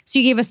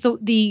you gave us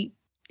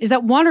is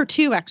that one or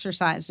two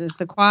exercises,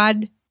 the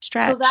quad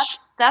stretch? So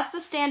that's the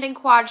standing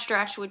quad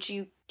stretch, which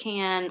is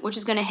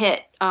going to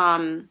hit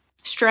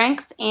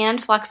strength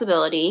and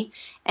flexibility.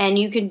 And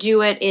you can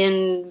do it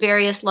in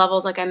various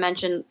levels. Like I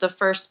mentioned, the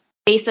first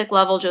basic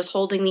level, just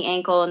holding the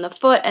ankle and the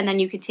foot, and then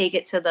you can take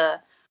it to the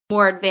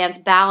more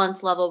advanced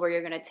balance level where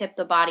you're going to tip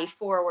the body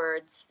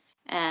forwards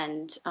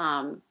and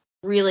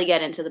really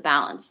get into the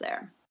balance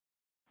there.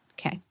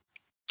 Okay.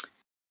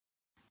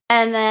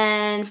 And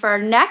then for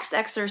our next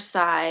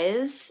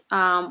exercise,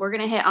 we're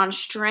going to hit on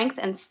strength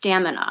and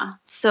stamina.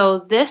 So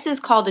this is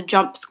called a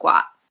jump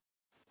squat.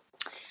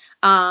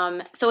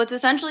 So it's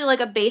essentially like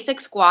a basic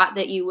squat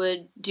that you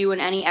would do in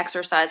any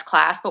exercise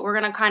class, but we're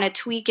going to kind of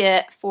tweak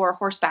it for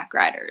horseback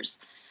riders.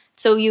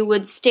 So you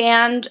would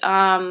stand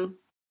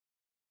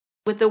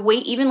with the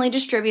weight evenly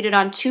distributed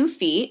on 2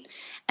 feet,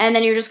 and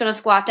then you're just going to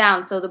squat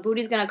down. So the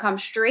booty's going to come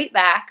straight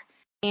back,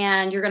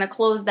 and you're going to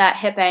close that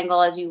hip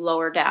angle as you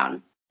lower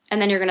down,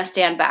 and then you're going to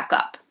stand back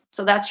up.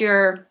 So that's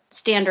your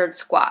standard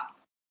squat.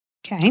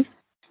 Okay.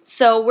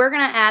 So we're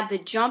going to add the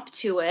jump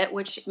to it,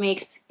 which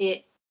makes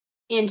it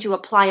into a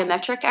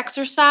plyometric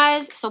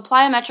exercise. So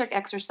plyometric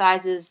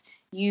exercises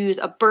use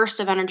a burst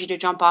of energy to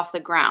jump off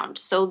the ground.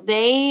 So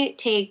they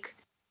take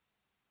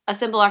a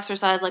simple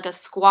exercise like a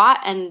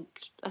squat and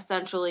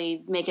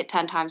essentially make it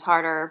 10 times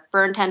harder,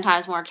 burn 10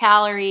 times more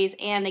calories,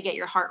 and they get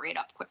your heart rate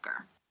up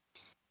quicker.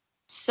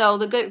 So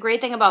the great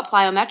thing about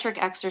plyometric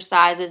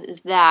exercises is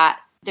that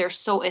they're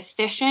so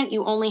efficient.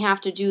 You only have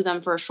to do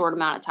them for a short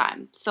amount of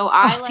time. So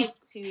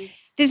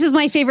This is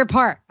my favorite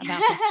part about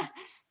this.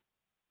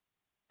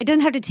 It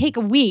doesn't have to take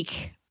a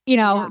week,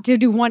 to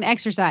do one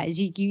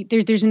exercise.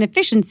 There's an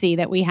efficiency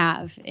that we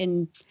have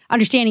in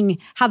understanding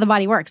how the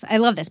body works. I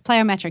love this.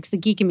 Plyometrics, the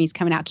geek in me is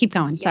coming out. Keep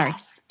going. Sorry.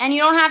 Yes. And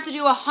you don't have to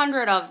do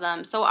 100 of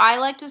them. So I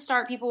like to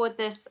start people with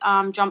this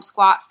jump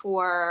squat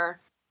for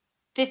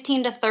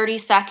 15 to 30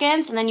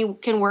 seconds, and then you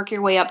can work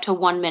your way up to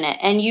 1 minute.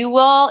 And you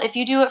will, if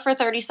you do it for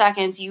 30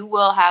 seconds, you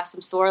will have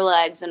some sore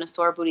legs and a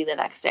sore booty the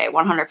next day,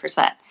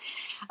 100%.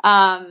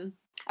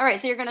 All right,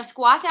 so you're going to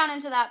squat down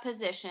into that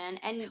position.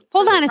 And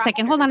Hold on a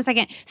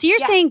second. So you're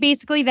saying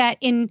basically that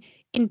in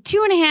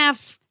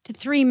 2.5 to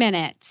 3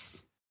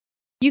 minutes,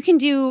 you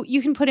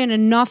can put in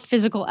enough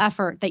physical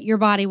effort that your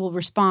body will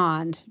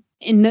respond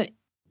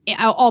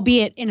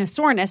albeit in a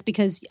soreness,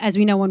 because as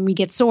we know, when we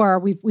get sore,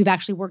 we've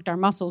actually worked our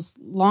muscles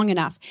long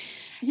enough.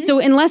 Mm-hmm. So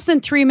in less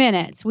than 3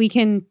 minutes, we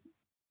can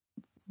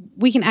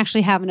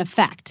actually have an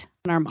effect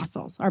on our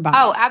muscles, our bodies.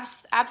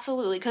 Oh,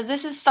 absolutely. Because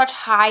this is such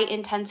high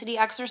intensity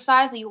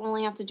exercise that you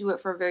only have to do it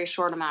for a very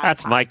short amount of time.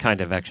 That's my kind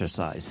of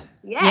exercise.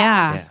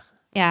 Yeah.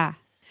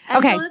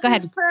 Okay, so go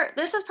ahead.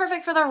 This is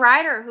perfect for the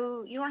rider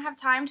who you don't have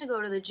time to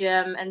go to the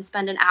gym and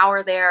spend an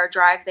hour there,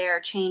 drive there,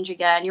 change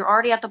again. You're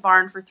already at the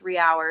barn for 3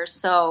 hours.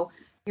 So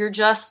you're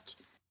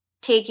just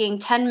taking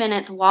 10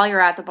 minutes while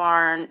you're at the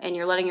barn and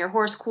you're letting your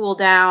horse cool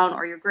down,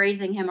 or you're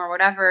grazing him or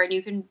whatever. And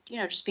you can,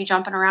 just be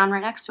jumping around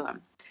right next to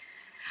him.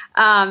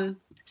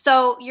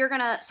 So you're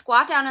going to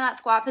squat down in that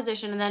squat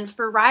position. And then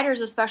for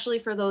riders, especially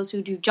for those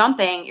who do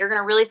jumping, you're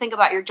going to really think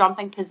about your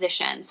jumping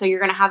position. So you're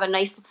going to have a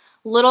nice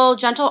little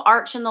gentle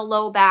arch in the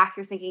low back.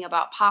 You're thinking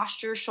about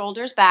posture,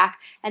 shoulders back,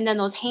 and then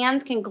those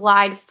hands can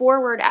glide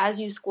forward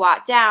as you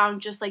squat down,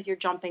 just like your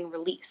jumping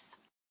release.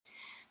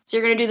 So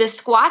you're going to do this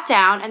squat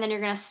down, and then you're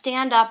going to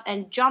stand up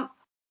and jump,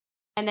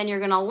 and then you're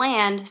going to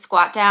land,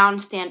 squat down,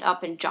 stand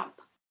up, and jump.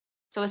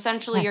 So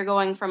essentially you're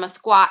going from a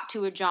squat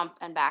to a jump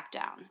and back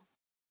down.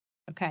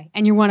 Okay.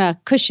 And you want to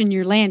cushion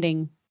your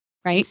landing,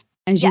 right?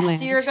 As you land.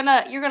 So you're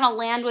gonna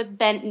land with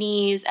bent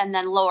knees and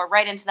then lower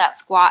right into that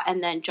squat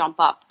and then jump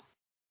up,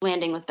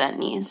 landing with bent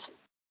knees.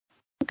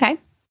 Okay.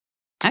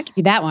 I can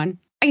do that one.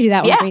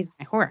 Raising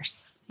my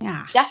horse.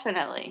 Yeah.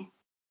 Definitely.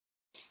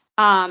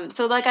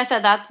 So like I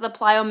said, that's the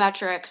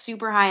plyometric,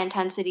 super high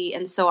intensity.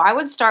 And so I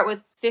would start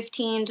with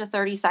 15 to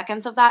 30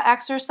 seconds of that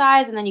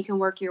exercise, and then you can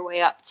work your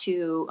way up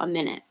to a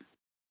minute.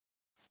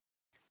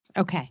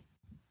 Okay.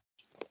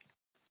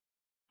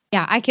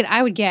 Yeah,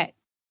 I would get,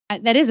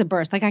 that is a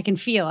burst. Like I can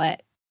feel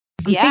it.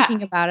 I'm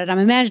thinking about it. I'm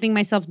imagining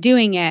myself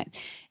doing it.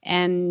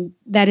 And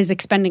that is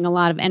expending a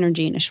lot of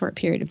energy in a short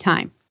period of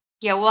time.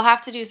 Yeah, we'll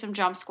have to do some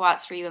jump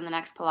squats for you in the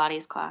next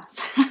Pilates class.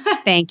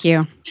 Thank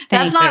you.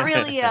 That's not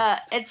really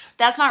a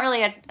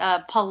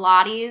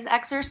Pilates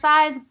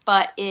exercise,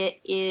 but it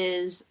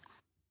is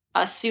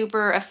a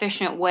super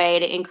efficient way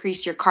to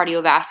increase your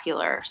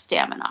cardiovascular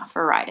stamina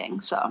for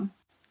riding. So,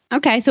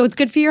 okay, so it's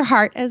good for your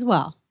heart as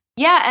well.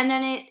 Yeah, and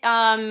then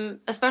it,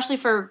 especially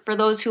for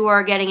those who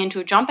are getting into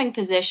a jumping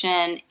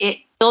position, it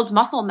builds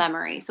muscle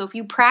memory. So if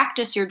you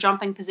practice your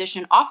jumping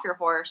position off your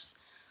horse,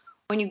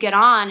 when you get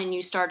on and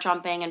you start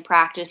jumping and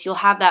practice, you'll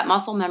have that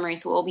muscle memory,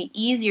 so it will be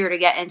easier to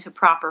get into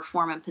proper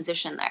form and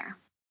position there.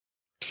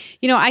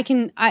 I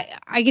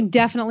can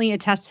definitely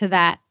attest to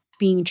that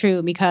being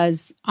true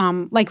because,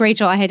 like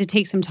Rachel, I had to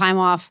take some time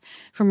off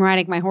from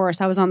riding my horse.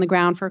 I was on the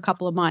ground for a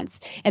couple of months.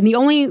 And the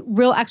only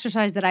real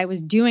exercise that I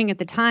was doing at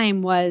the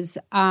time was,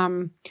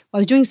 I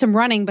was doing some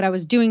running, but I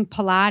was doing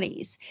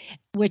Pilates,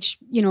 which,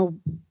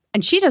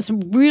 and she does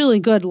some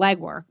really good leg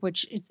work,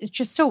 which it's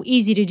just so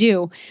easy to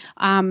do.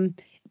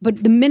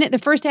 But the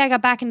first day I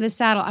got back into the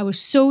saddle, I was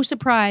so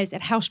surprised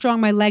at how strong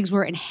my legs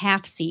were in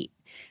half seat.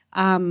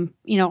 I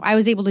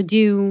was able to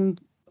do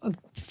a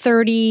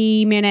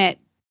 30-minute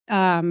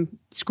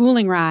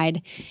schooling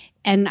ride.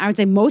 And I would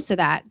say most of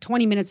that,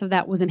 20 minutes of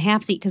that was in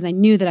half seat because I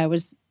knew that I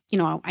was,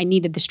 I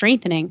needed the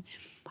strengthening.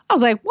 I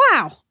was like,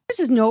 wow, this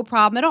is no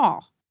problem at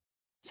all.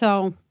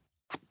 So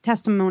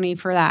testimony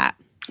for that.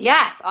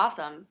 Yeah, it's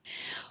awesome.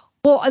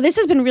 Well, this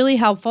has been really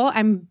helpful.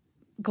 I'm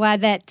glad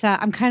that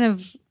I'm kind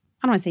of,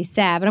 I don't want to say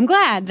sad, but I'm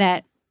glad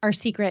that our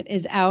secret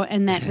is out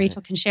and that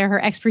Rachel can share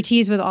her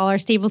expertise with all our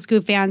Stable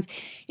Scoop fans.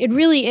 It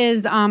really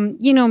is,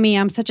 me,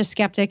 I'm such a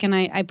skeptic and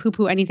I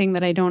poo-poo anything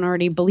that I don't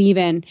already believe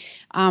in.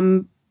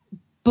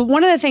 But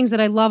one of the things that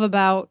I love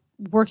about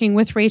working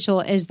with Rachel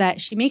is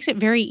that she makes it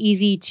very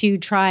easy to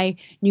try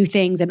new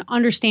things and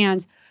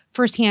understands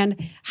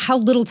firsthand how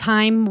little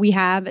time we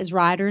have as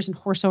riders and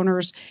horse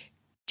owners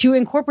to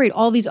incorporate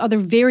all these other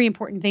very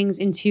important things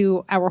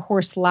into our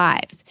horse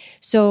lives.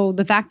 So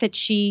the fact that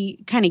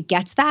she kind of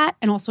gets that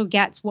and also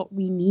gets what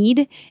we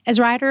need as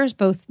riders,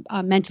 both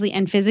mentally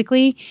and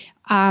physically,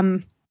 I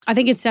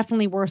think it's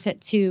definitely worth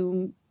it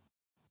to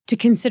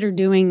consider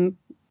doing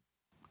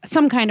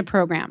some kind of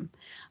program.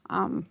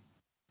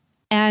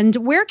 And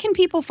where can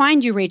people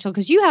find you, Rachel?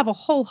 Because you have a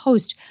whole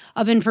host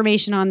of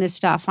information on this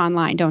stuff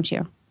online, don't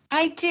you?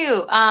 I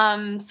do.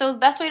 So the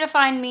best way to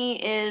find me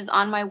is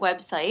on my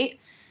website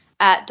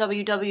at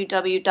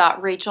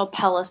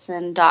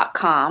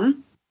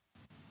www.rachelpellison.com.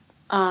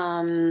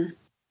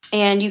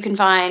 And you can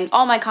find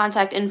all my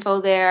contact info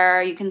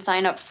there. You can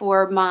sign up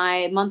for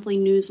my monthly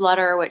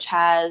newsletter, which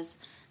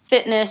has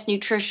fitness,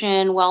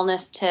 nutrition,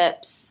 wellness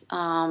tips,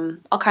 all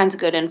kinds of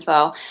good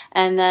info.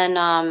 And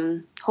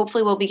then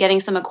hopefully we'll be getting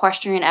some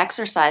equestrian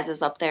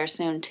exercises up there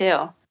soon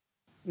too.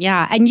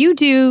 Yeah. And you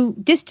do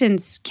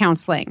distance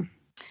counseling.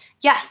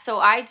 Yes. So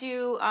I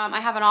do,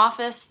 I have an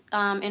office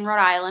in Rhode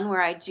Island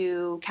where I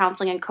do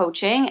counseling and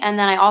coaching. And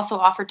then I also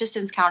offer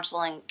distance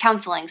counseling.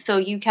 So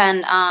you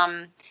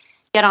can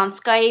get on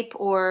Skype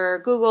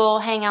or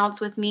Google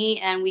Hangouts with me,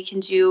 and we can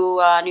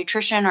do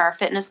nutrition or a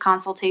fitness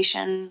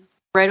consultation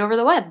right over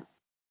the web.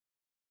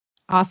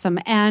 Awesome.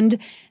 And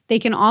they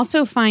can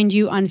also find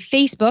you on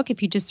Facebook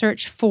if you just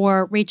search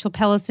for Rachel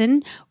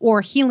Pellison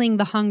or Healing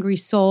the Hungry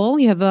Soul.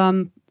 You have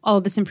all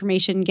of this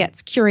information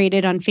gets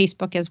curated on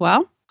Facebook as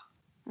well.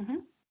 Mm-hmm.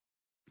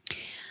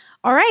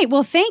 All right.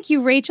 Well, thank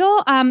you,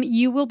 Rachel.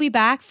 You will be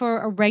back for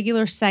a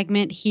regular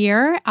segment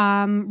here.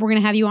 We're going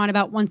to have you on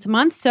about once a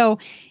month. So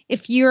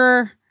if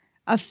you're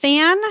a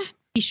fan,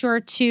 be sure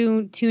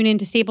to tune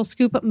into Stable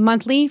Scoop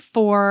monthly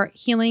for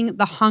Healing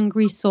the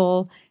Hungry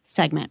Soul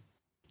segment.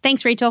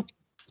 Thanks, Rachel.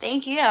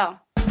 Thank you.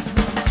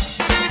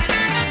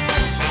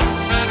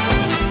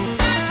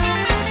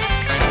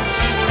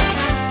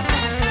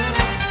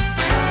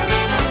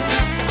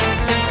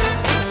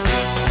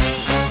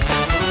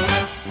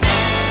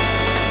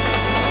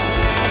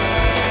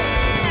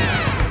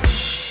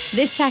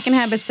 This Tack and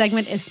Habits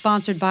segment is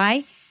sponsored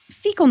by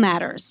Fecal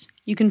Matters.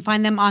 You can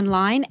find them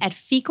online at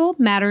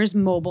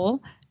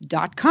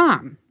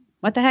fecalmattersmobile.com.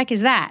 What the heck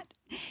is that?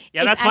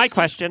 Yeah, that's my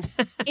question.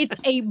 It's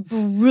a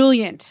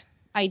brilliant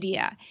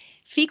idea.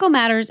 Fecal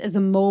Matters is a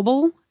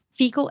mobile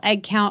fecal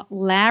egg count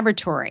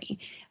laboratory.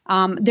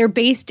 They're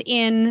based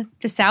in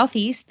the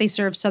Southeast. They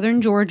serve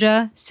Southern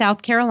Georgia,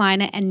 South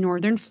Carolina, and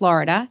Northern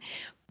Florida.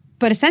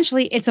 But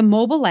essentially, it's a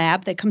mobile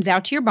lab that comes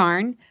out to your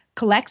barn,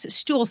 collects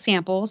stool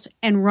samples,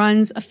 and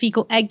runs a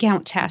fecal egg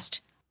count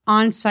test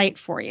on site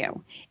for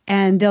you.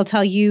 And they'll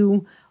tell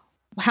you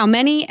how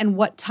many and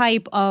what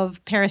type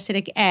of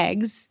parasitic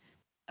eggs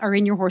are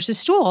in your horse's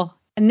stool.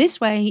 And this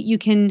way you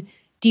can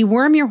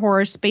deworm your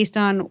horse based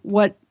on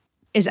what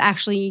is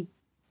actually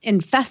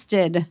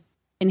infested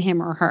in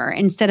him or her,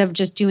 instead of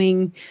just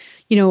doing,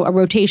 a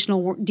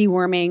rotational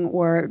deworming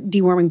or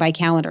deworming by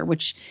calendar,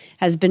 which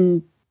has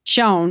been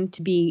shown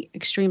to be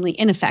extremely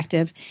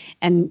ineffective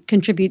and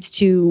contributes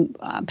to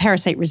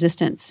parasite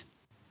resistance.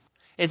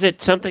 Is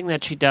it something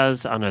that she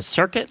does on a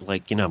circuit?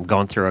 Like, I'm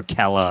going through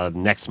Ocala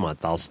next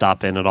month. I'll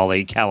stop in at all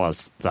the Ocala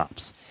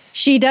stops.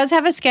 She does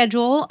have a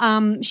schedule.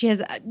 She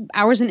has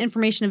hours and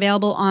information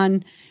available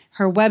on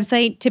her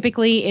website.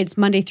 Typically, it's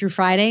Monday through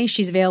Friday.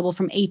 She's available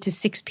from 8 to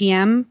 6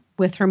 p.m.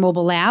 with her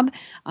mobile lab.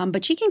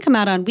 But she can come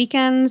out on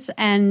weekends,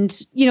 and,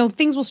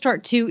 things will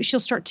she'll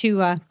start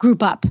to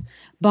group up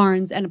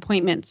barns and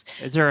appointments.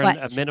 Is there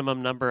a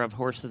minimum number of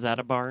horses at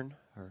a barn?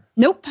 Or?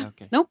 Nope.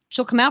 Okay. Nope.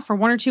 She'll come out for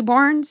one or two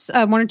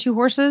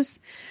horses.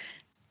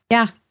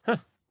 Yeah. Huh.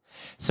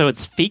 So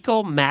it's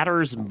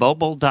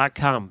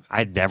fecalmattersmobile.com.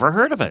 I'd never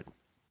heard of it.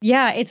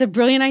 Yeah, it's a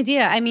brilliant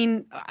idea. I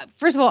mean,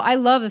 first of all, I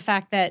love the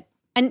fact that,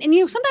 and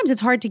sometimes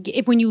it's hard to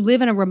get, when you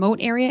live in a remote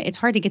area, it's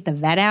hard to get the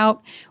vet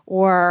out,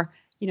 or,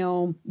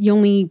 you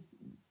only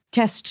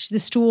test the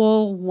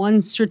stool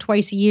once or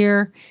twice a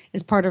year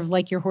as part of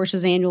like your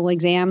horse's annual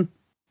exam.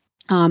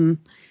 And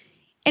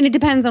it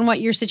depends on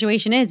what your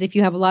situation is. If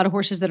you have a lot of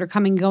horses that are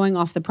coming, going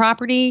off the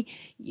property,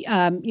 you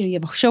have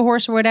a show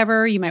horse or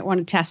whatever, you might want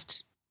to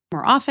test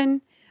more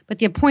often. But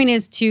the point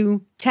is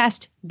to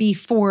test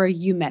before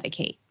you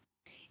medicate.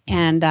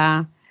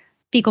 And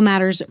Fecal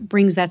Matters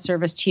brings that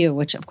service to you,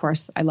 which, of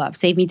course, I love.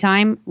 Save me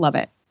time. Love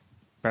it.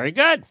 Very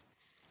good.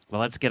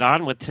 Well, let's get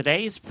on with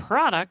today's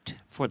product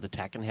for the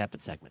Tack and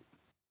Habit segment.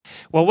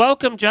 Well,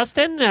 welcome,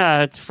 Justin,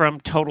 from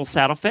Total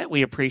Saddle Fit.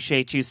 We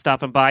appreciate you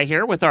stopping by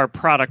here with our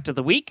product of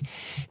the week.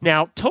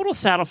 Now, Total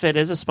Saddle Fit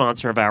is a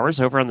sponsor of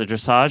ours over on the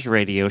Dressage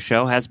Radio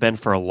Show, has been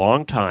for a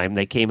long time.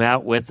 They came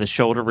out with the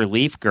shoulder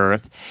relief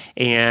girth,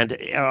 and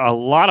a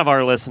lot of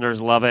our listeners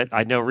love it.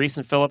 I know Reese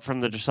and Phillip from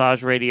the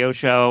Dressage Radio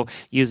Show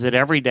use it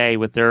every day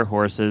with their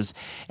horses,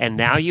 and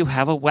now you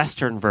have a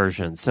Western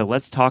version. So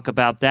let's talk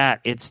about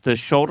that. It's the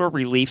shoulder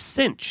relief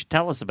cinch.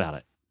 Tell us about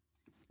it.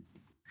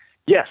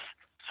 Yes.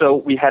 So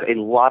we had a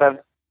lot of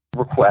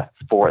requests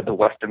for the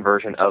Western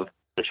version of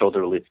the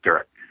shoulder relief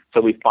girth.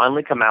 So we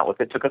finally come out with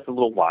it. It took us a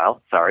little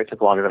while. Sorry, it took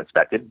longer than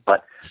expected,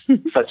 but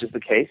such is the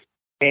case.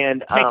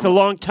 And takes a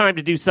long time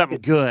to do something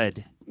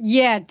good.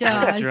 Yeah, it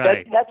does. That's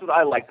right. That's what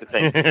I like to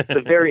think. It's a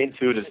very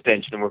intuitive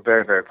cinch, and we're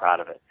very, very proud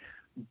of it.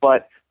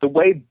 But the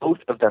way both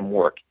of them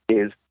work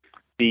is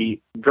the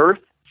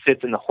girth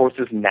sits in the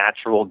horse's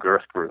natural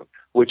girth groove,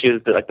 which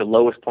is the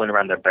lowest point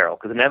around their barrel,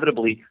 because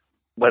inevitably,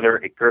 whether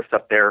it girths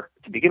up there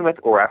to begin with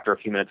or after a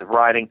few minutes of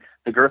riding,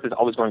 the girth is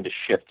always going to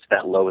shift to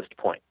that lowest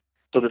point.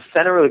 So the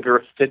center of the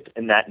girth sits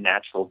in that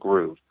natural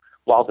groove,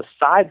 while the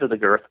sides of the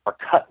girth are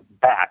cut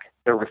back.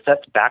 They're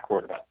recessed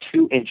backward about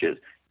 2 inches,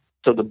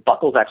 so the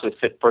buckles actually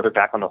sit further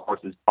back on the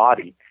horse's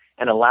body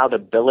and allow the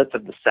billets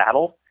of the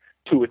saddle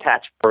to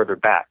attach further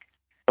back.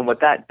 And what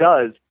that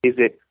does is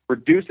it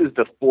reduces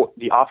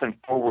the often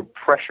forward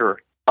pressure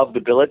of the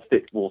billets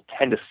that will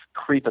tend to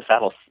creep a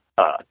saddle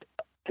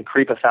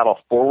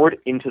forward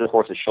into the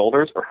horse's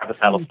shoulders or have the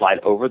saddle slide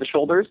over the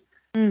shoulders.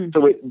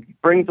 So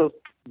it brings those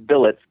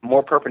billets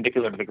more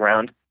perpendicular to the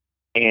ground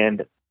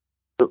and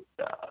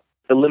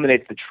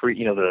eliminates the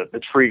tree,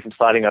 the tree from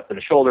sliding up in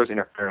the shoulders,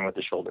 interfering with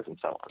the shoulders, and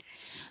so on.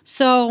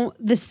 So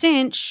the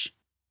cinch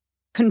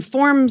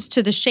conforms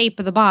to the shape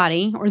of the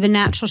body or the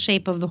natural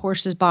shape of the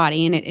horse's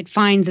body, and it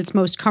finds its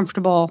most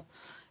comfortable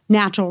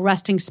natural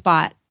resting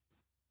spot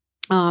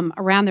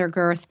around their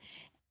girth,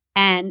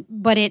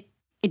 but it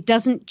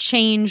doesn't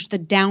change the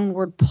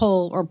downward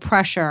pull or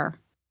pressure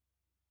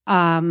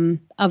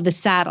of the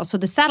saddle. So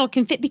the saddle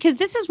can fit, because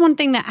this is one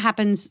thing that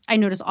happens, I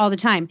notice all the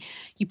time.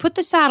 You put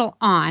the saddle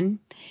on,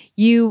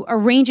 you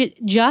arrange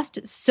it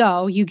just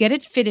so, you get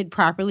it fitted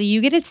properly, you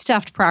get it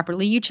stuffed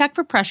properly, you check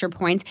for pressure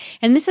points,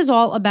 and this is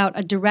all about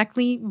a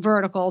directly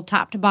vertical,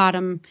 top to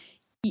bottom.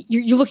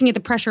 You're looking at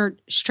the pressure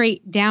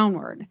straight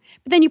downward.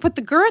 But then you put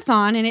the girth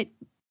on and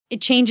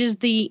it changes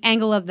the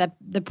angle of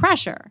the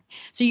pressure.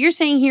 So you're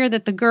saying here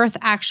that the girth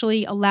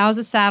actually allows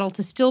a saddle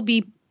to still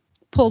be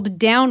pulled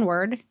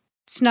downward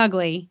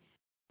snugly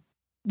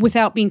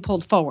without being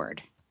pulled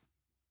forward.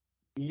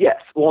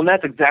 Yes. Well, and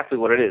that's exactly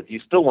what it is. You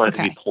still want it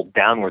to be pulled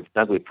downward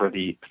snugly for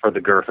the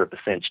girth or the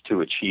cinch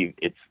to achieve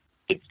its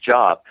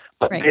job.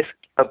 But this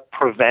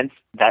prevents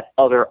that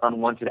other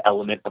unwanted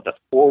element of the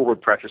forward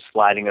pressure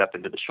sliding up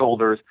into the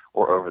shoulders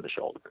or over the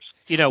shoulders.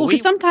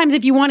 Because sometimes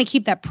if you want to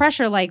keep that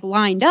pressure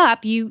lined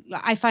up,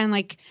 I find I'm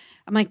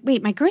like,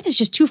 wait, my girth is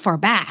just too far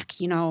back.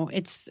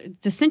 The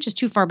cinch is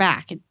too far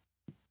back. It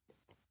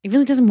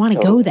really doesn't want to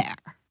go there.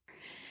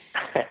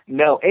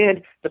 No,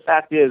 and the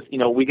fact is,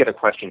 we get a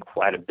question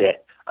quite a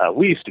bit.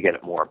 We used to get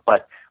it more,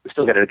 but we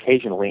still get it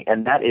occasionally,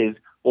 and that is,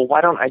 well,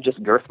 why don't I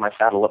just girth my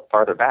saddle up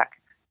farther back?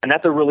 And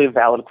that's a really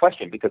valid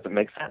question because it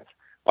makes sense.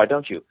 Why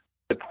don't you?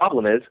 The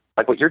problem is,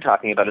 like what you're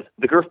talking about, is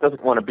the girth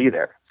doesn't want to be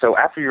there. So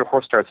after your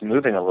horse starts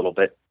moving a little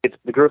bit,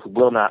 the girth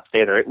will not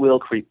stay there. It will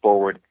creep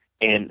forward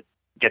and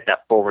get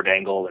that forward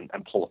angle and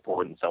pull it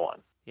forward and so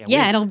on.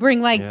 Yeah, it'll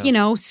bring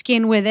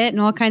skin with it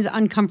and all kinds of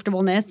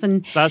uncomfortableness.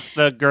 And that's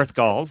the girth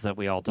galls that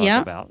we all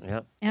talk about.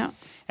 Yeah.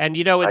 And,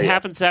 it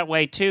happens that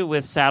way, too,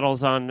 with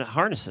saddles on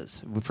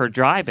harnesses for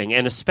driving,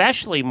 and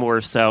especially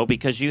more so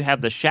because you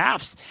have the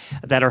shafts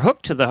that are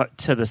hooked to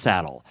the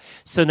saddle.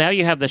 So now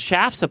you have the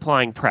shafts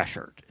applying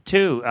pressure,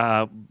 too,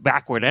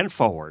 backward and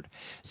forward.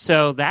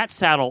 So that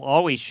saddle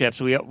always shifts.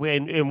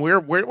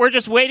 We're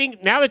just waiting.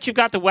 Now that you've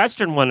got the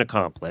Western one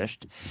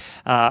accomplished,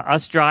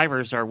 us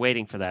drivers are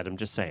waiting for that. I'm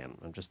just saying.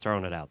 I'm just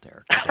throwing it out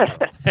there.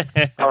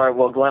 All right.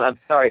 Well, Glenn, I'm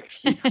sorry.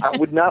 I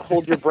would not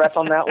hold your breath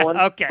on that one.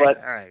 Okay. But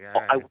all right.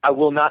 I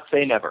will not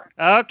say never.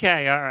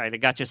 Okay. All right. I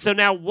got you. So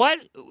now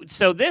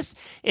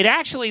it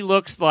actually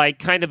looks like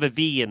kind of a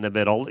V in the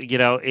middle.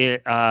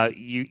 It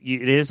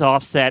is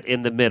offset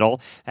in the middle,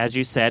 as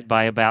you said,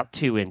 by about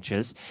 2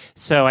 inches.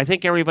 So I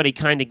think everybody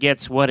kind of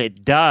gets what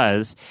it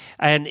does.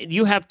 And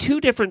you have 2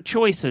 different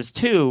choices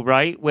too,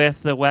 right,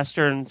 with the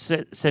Western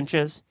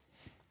cinches?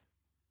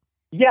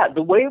 Yeah,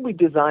 the way we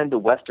designed the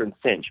Western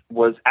cinch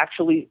was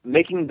actually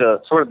making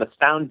the sort of the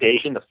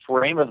foundation, the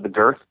frame of the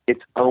girth,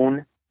 its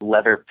own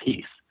leather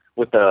piece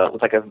with a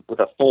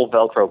full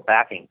Velcro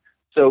backing.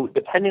 So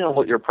depending on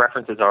what your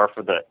preferences are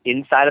for the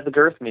inside of the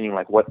girth, meaning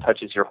like what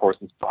touches your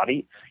horse's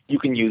body, you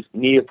can use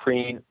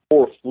neoprene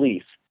or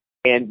fleece,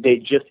 and they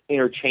just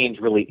interchange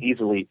really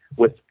easily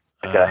with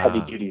like a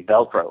heavy-duty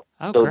Velcro.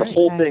 So great. The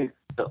whole thing,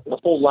 the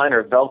whole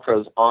liner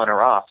Velcro's on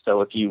or off. So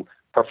if you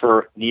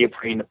prefer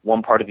neoprene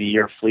one part of the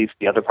year, fleece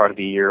the other part of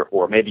the year,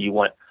 or maybe you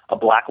want a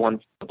black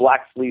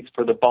fleece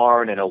for the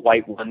barn and a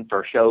white one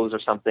for shows or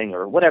something,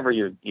 or whatever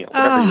your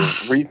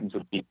reasons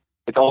would be.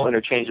 It's all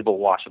interchangeable,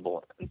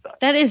 washable, and such.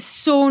 That is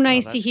so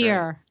nice to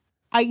hear.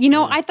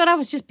 I thought I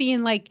was just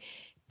being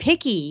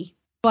picky,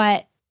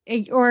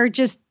 or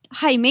just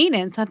high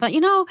maintenance. I thought,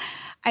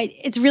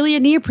 it's really a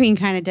neoprene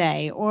kind of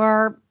day,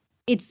 or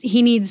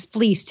he needs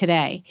fleece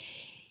today.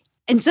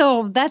 And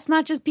so that's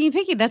not just being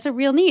picky. That's a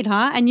real need,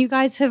 huh? And you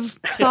guys have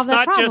solved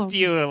that problem. It's not just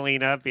you,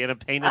 Alina, being a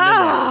pain in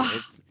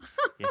the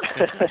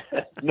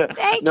neck.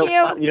 Thank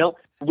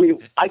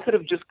you. I could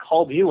have just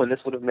called you, and this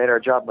would have made our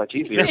job much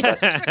easier.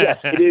 But yeah,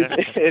 it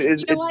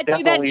is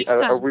definitely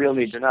a real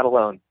need. You're not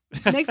alone.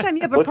 Next time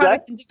you have a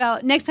product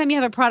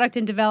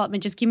in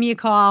development, just give me a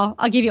call.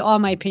 I'll give you all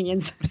my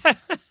opinions.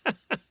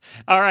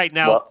 All right.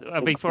 Now,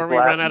 before we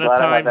run out of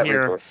time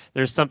here,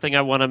 there's something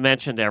I want to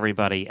mention to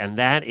everybody, and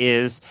that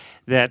is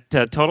that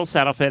Total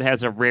Saddle Fit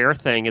has a rare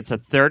thing. It's a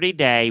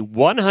 30-day,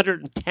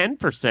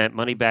 110%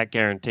 money-back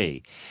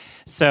guarantee.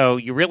 So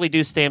you really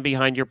do stand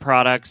behind your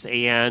products,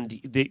 and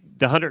the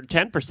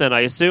 110%,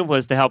 I assume,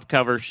 was to help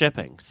cover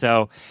shipping.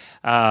 So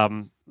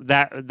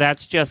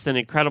that's just an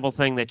incredible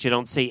thing that you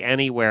don't see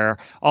anywhere.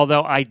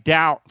 Although I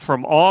doubt,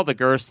 from all the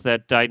girths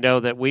that I know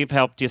that we've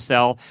helped you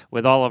sell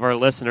with all of our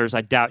listeners,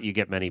 I doubt you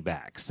get many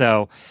back.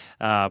 So,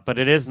 but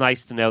it is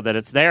nice to know that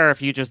it's there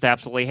if you just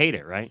absolutely hate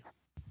it, right?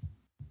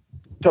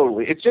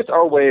 Totally. It's just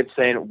our way of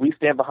saying we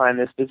stand behind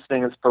this. This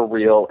thing is for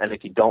real, and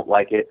if you don't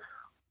like it,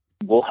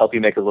 we'll help you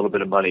make a little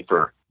bit of money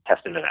for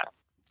testing it out.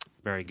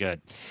 Very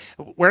good.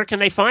 Where can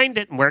they find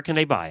it, and where can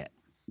they buy it?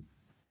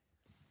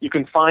 You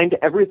can find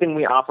everything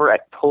we offer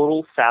at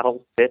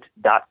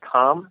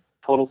TotalSaddleFit.com.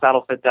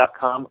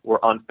 TotalSaddleFit.com.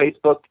 We're on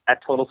Facebook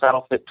at Total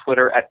Saddle Fit,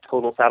 Twitter at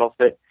Total Saddle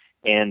Fit,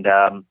 and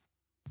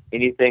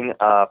anything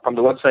from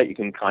the website you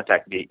can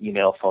contact via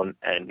email, phone,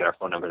 and get our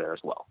phone number there as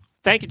well.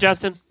 Thank you,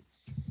 Justin.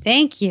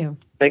 Thank you.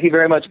 Thank you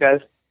very much,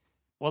 guys.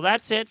 Well,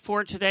 that's it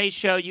for today's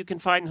show. You can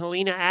find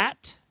Helena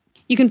at...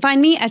 You can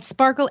find me at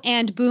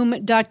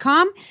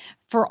sparkleandboom.com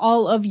for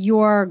all of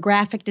your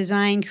graphic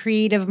design,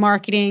 creative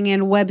marketing,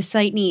 and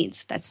website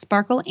needs. That's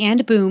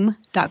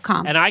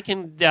sparkleandboom.com. And I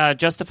can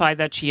justify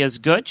that she is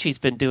good. She's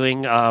been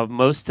doing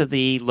most of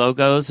the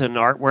logos and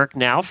artwork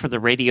now for the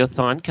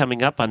Radiothon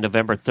coming up on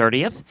November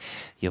 30th.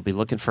 You'll be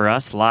looking for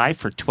us live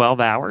for 12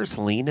 hours.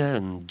 Lena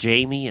and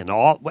Jamie and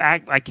all.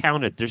 I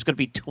counted. There's going to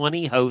be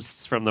 20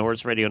 hosts from the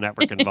Horse Radio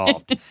Network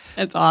involved.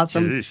 That's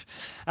awesome.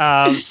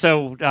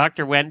 So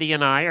Dr. Wendy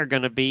and I are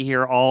going to be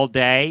here all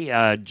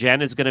day.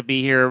 Jen is going to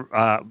be here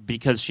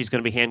because she's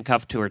going to be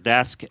handcuffed to her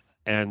desk.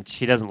 And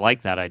she doesn't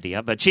like that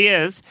idea, but she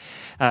is.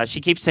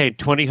 She keeps saying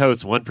 20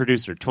 hosts, one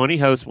producer, 20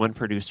 hosts, one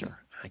producer.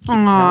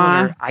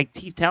 I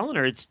keep telling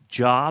her it's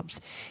job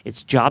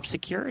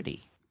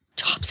security.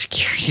 Job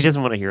security. She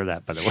doesn't want to hear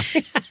that, by the way.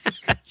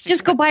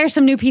 Just go buy her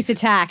some new piece of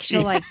tack.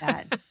 She'll like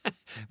that.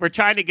 We're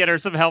trying to get her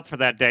some help for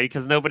that day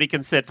because nobody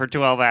can sit for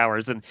 12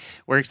 hours. And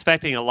we're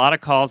expecting a lot of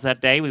calls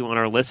that day. We want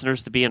our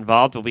listeners to be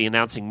involved. We'll be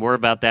announcing more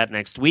about that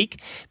next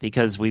week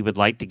because we would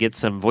like to get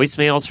some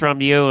voicemails from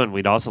you. And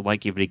we'd also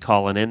like you to be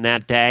calling in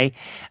that day.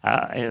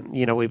 And,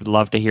 we would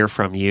love to hear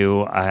from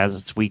you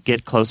as we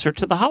get closer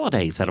to the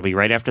holidays. That'll be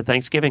right after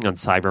Thanksgiving on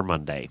Cyber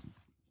Monday.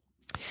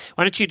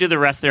 Why don't you do the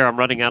rest there? I'm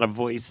running out of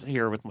voice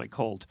here with my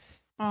cold.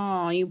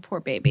 Oh, you poor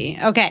baby.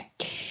 Okay.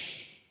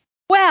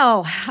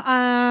 Well,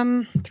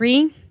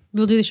 3,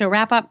 we'll do the show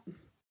wrap up.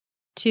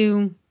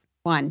 2,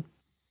 1.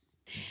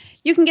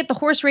 You can get the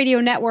Horse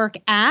Radio Network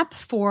app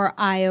for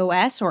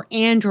iOS or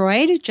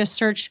Android. Just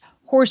search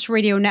Horse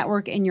Radio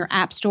Network in your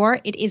app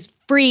store. It is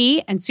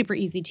free and super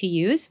easy to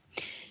use.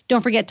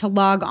 Don't forget to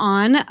log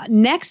on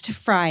next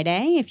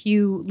Friday if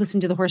you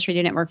listen to the Horse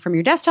Radio Network from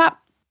your desktop.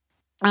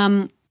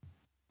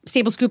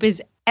 Stable Scoop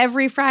is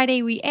every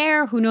Friday we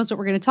air. Who knows what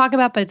we're going to talk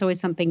about, but it's always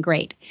something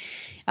great.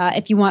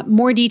 If you want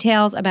more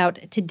details about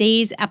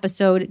today's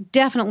episode,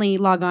 definitely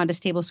log on to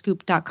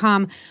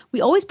stablescoop.com. We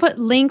always put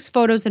links,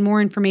 photos, and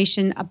more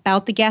information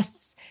about the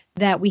guests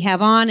that we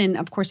have on. And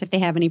of course, if they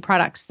have any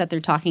products that they're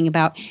talking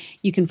about,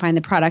 you can find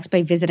the products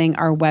by visiting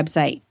our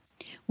website.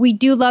 We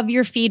do love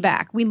your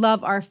feedback. We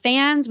love our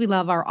fans. We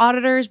love our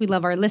auditors. We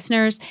love our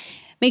listeners.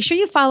 Make sure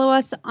you follow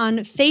us on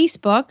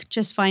Facebook.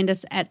 Just find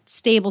us at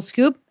Stable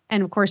Scoop.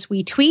 And of course,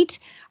 we tweet.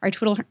 Our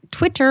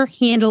Twitter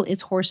handle is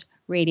Horse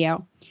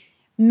Radio.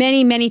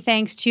 Many, many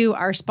thanks to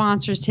our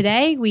sponsors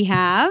today. We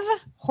have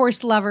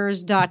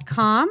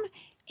horselovers.com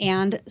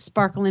and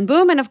Sparkle and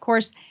Boom, and of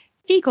course,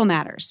 Fecal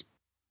Matters.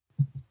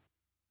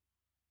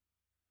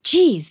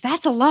 Geez,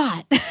 that's a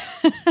lot.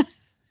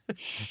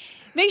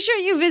 Make sure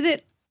you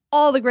visit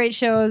all the great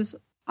shows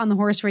on the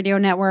Horse Radio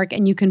Network,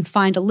 and you can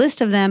find a list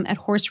of them at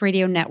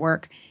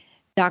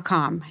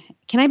horseradionetwork.com.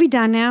 Can I be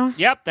done now?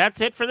 Yep,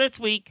 that's it for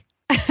this week.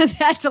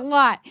 That's a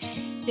lot.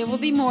 There will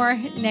be more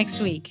next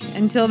week.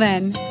 Until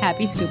then,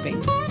 happy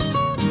scooping.